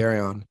room in my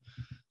carry-on.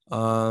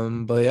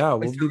 But yeah,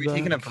 Wait, we'll so be are we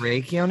taking a back.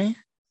 break, Yoni?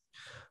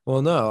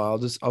 Well, no,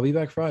 I'll be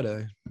back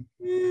Friday.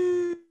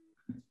 We'll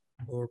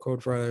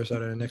record Friday or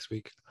Saturday next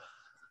week.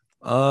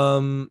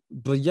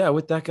 But yeah,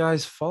 with that,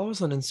 guys, follow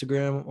us on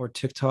Instagram or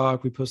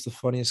TikTok. We post the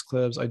funniest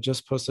clips. I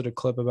just posted a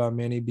clip about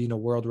Manny being a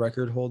world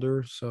record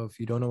holder. So if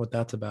you don't know what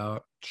that's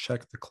about,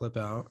 check the clip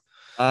out.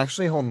 I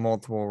actually hold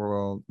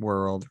multiple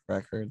world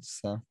records.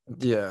 So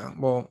Yeah,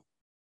 well,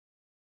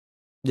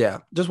 yeah,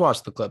 just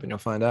watch the clip and you'll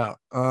find out.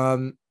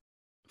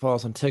 Follow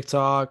us on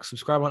TikTok,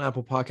 subscribe on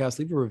Apple Podcasts,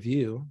 leave a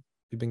review.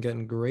 We've been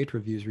getting great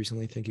reviews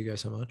recently. Thank you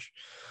guys so much.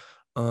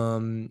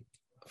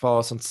 Follow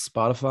us on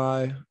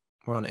Spotify.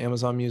 We're on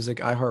Amazon Music,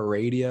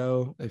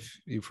 iHeartRadio. If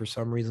you for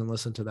some reason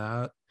listen to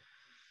that,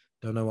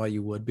 don't know why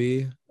you would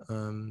be.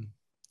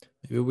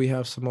 Maybe we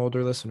have some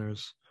older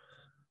listeners.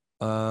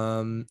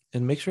 And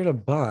make sure to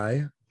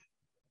buy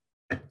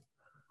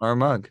our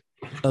mug.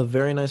 a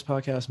very nice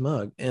podcast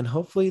mug. And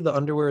hopefully the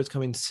underwear is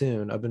coming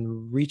soon. I've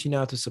been reaching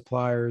out to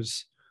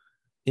suppliers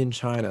in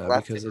China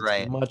Left because and it's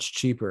right. much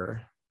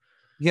cheaper.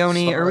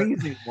 Yoni, are we Sorry.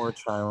 using more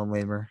child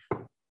labor?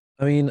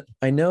 I mean,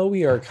 I know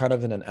we are kind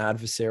of in an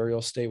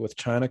adversarial state with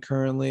China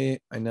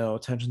currently. I know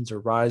tensions are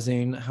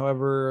rising.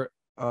 However,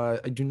 I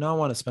do not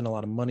want to spend a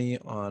lot of money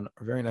on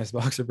very nice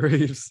boxer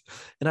briefs.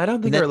 And I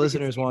don't think And then our it's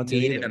listeners want to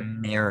made in either.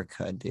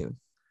 America, dude.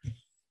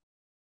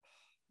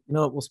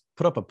 We'll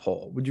put up a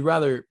poll. Would you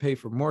rather pay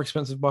for more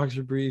expensive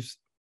boxer briefs,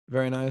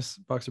 very nice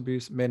boxer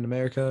briefs made in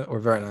America, or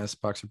very nice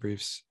boxer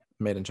briefs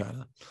made in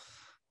China?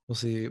 We'll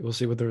see. We'll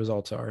see what the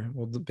results are.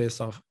 We'll be based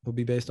off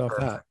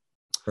that.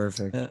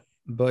 Perfect.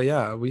 But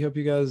yeah, we hope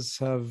you guys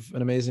have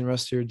an amazing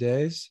rest of your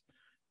days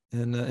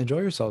and enjoy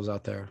yourselves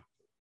out there.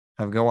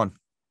 Have a good one.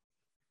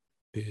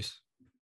 Peace.